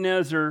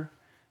Nebuchadnezzar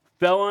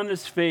fell on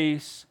his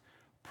face,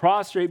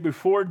 prostrate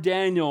before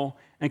Daniel,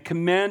 and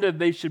commanded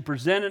they should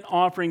present an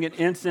offering and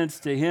incense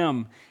to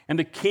him. And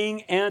the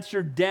king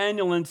answered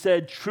Daniel and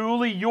said,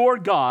 "Truly your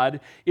God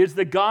is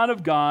the God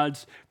of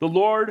gods, the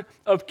Lord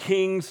of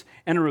kings,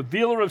 and a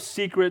revealer of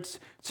secrets,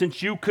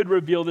 since you could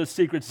reveal this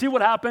secret." See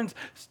what happens?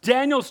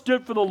 Daniel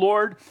stood for the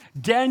Lord.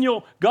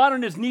 Daniel got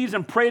on his knees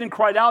and prayed and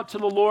cried out to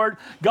the Lord.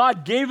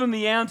 God gave him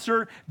the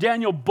answer.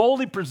 Daniel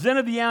boldly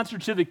presented the answer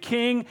to the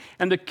king,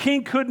 and the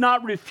king could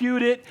not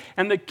refute it.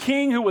 And the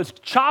king, who was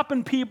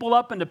chopping people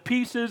up into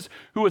pieces,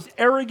 who was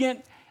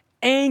arrogant,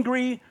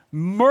 angry,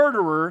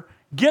 murderer,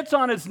 gets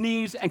on his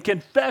knees and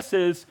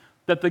confesses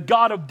that the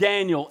God of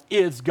Daniel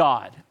is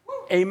God.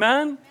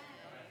 Amen?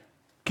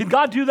 Can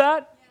God do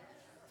that?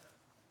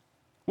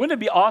 Wouldn't it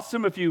be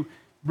awesome if you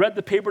read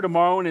the paper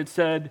tomorrow and it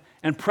said,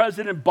 "And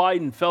President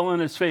Biden fell on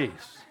his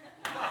face"?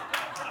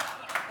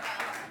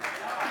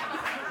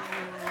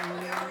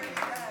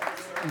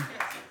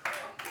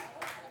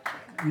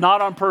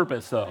 Not on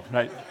purpose, though,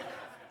 right?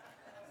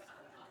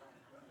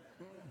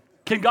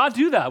 Can God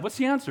do that? What's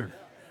the answer?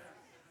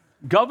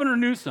 Governor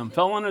Newsom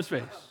fell on his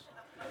face.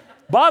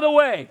 By the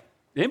way,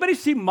 anybody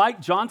see Mike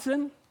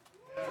Johnson?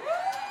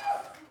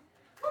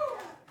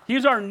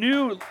 He's our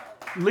new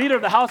leader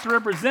of the House of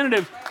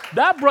Representatives.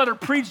 That brother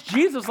preached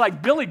Jesus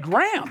like Billy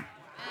Graham.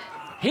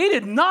 He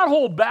did not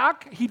hold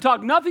back. He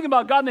talked nothing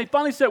about God. And they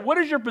finally said, "What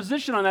is your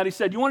position on that?" He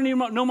said, "You want to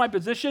know my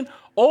position?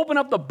 Open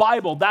up the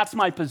Bible. That's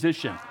my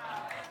position."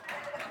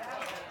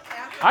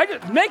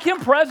 Make him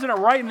president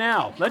right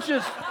now. Let's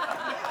just,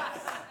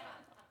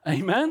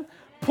 amen?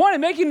 Point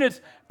of making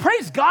this,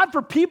 praise God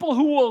for people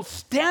who will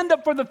stand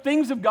up for the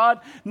things of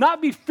God,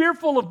 not be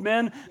fearful of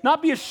men,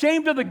 not be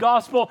ashamed of the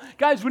gospel.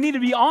 Guys, we need to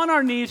be on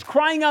our knees,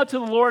 crying out to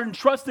the Lord, and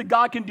trust that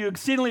God can do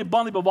exceedingly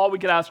abundantly above all we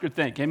could ask or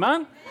think.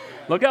 Amen?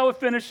 Look how it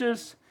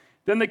finishes.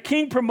 Then the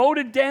king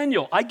promoted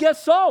Daniel. I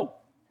guess so.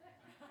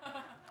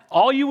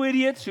 All you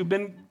idiots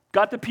who've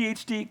got the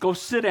PhD, go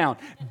sit down.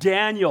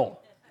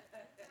 Daniel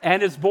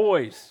and his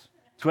boys.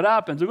 That's what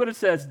happens. Look what it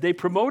says. They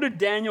promoted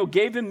Daniel,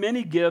 gave him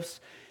many gifts.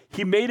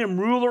 He made him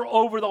ruler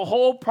over the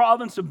whole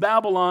province of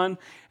Babylon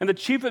and the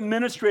chief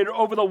administrator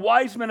over the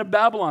wise men of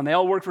Babylon. They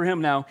all work for him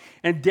now.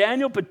 And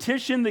Daniel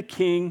petitioned the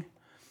king,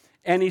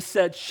 and he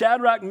set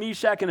Shadrach,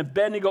 Meshach, and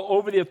Abednego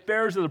over the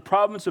affairs of the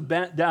province of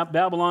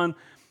Babylon.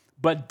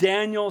 But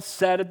Daniel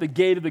sat at the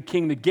gate of the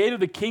king. The gate of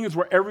the king is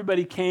where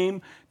everybody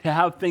came to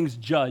have things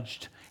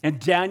judged.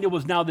 And Daniel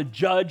was now the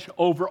judge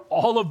over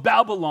all of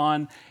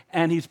Babylon,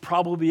 and he's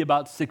probably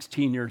about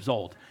 16 years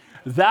old.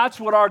 That's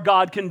what our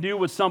God can do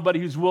with somebody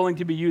who's willing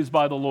to be used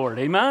by the Lord.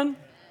 Amen?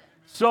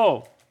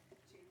 So,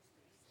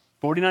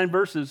 49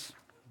 verses.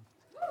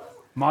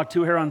 Mach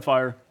 2 hair on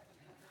fire.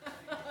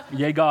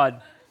 Yea,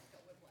 God.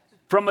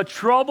 From a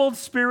troubled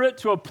spirit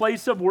to a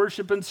place of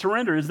worship and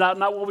surrender. Is that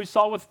not what we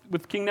saw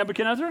with King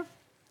Nebuchadnezzar?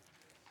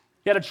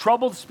 He had a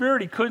troubled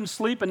spirit. He couldn't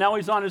sleep, and now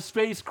he's on his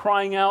face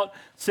crying out,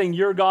 saying,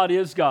 "Your God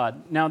is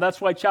God." Now,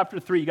 that's why chapter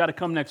 3, you got to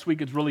come next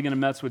week. It's really going to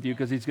mess with you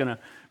because he's going to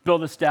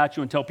build a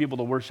statue and tell people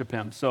to worship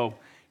him. So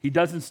he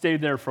doesn't stay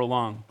there for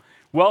long.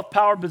 Wealth,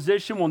 power,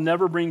 position will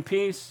never bring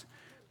peace.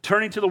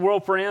 Turning to the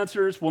world for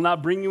answers will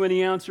not bring you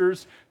any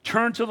answers.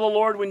 Turn to the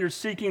Lord when you're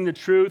seeking the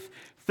truth.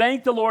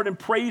 Thank the Lord and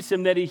praise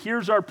him that he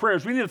hears our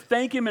prayers. We need to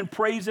thank him and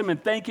praise him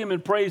and thank him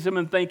and praise him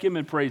and thank him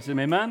and praise him.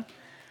 Amen?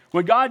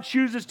 When God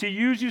chooses to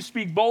use you,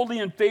 speak boldly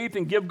in faith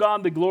and give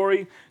God the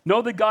glory.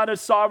 Know that God is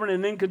sovereign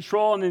and in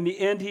control, and in the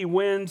end, he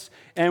wins.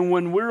 And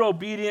when we're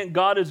obedient,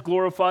 God is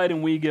glorified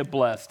and we get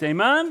blessed.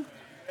 Amen?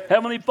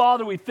 Heavenly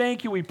Father, we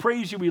thank you, we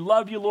praise you, we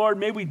love you, Lord.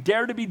 May we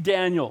dare to be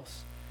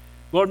Daniels.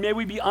 Lord, may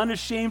we be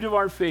unashamed of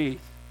our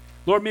faith.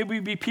 Lord, may we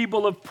be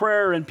people of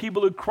prayer and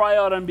people who cry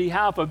out on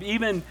behalf of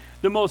even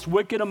the most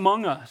wicked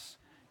among us.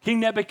 King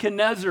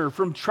Nebuchadnezzar,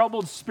 from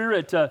troubled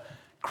spirit to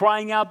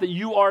crying out that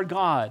you are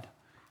God.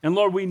 And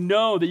Lord, we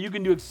know that you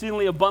can do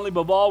exceedingly abundantly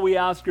above all we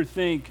ask or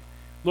think.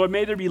 Lord,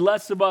 may there be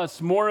less of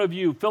us, more of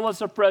you. Fill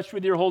us afresh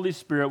with your Holy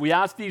Spirit. We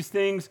ask these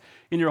things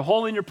in your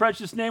holy and your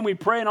precious name. We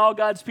pray, and all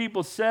God's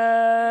people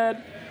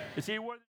said, is he worthy?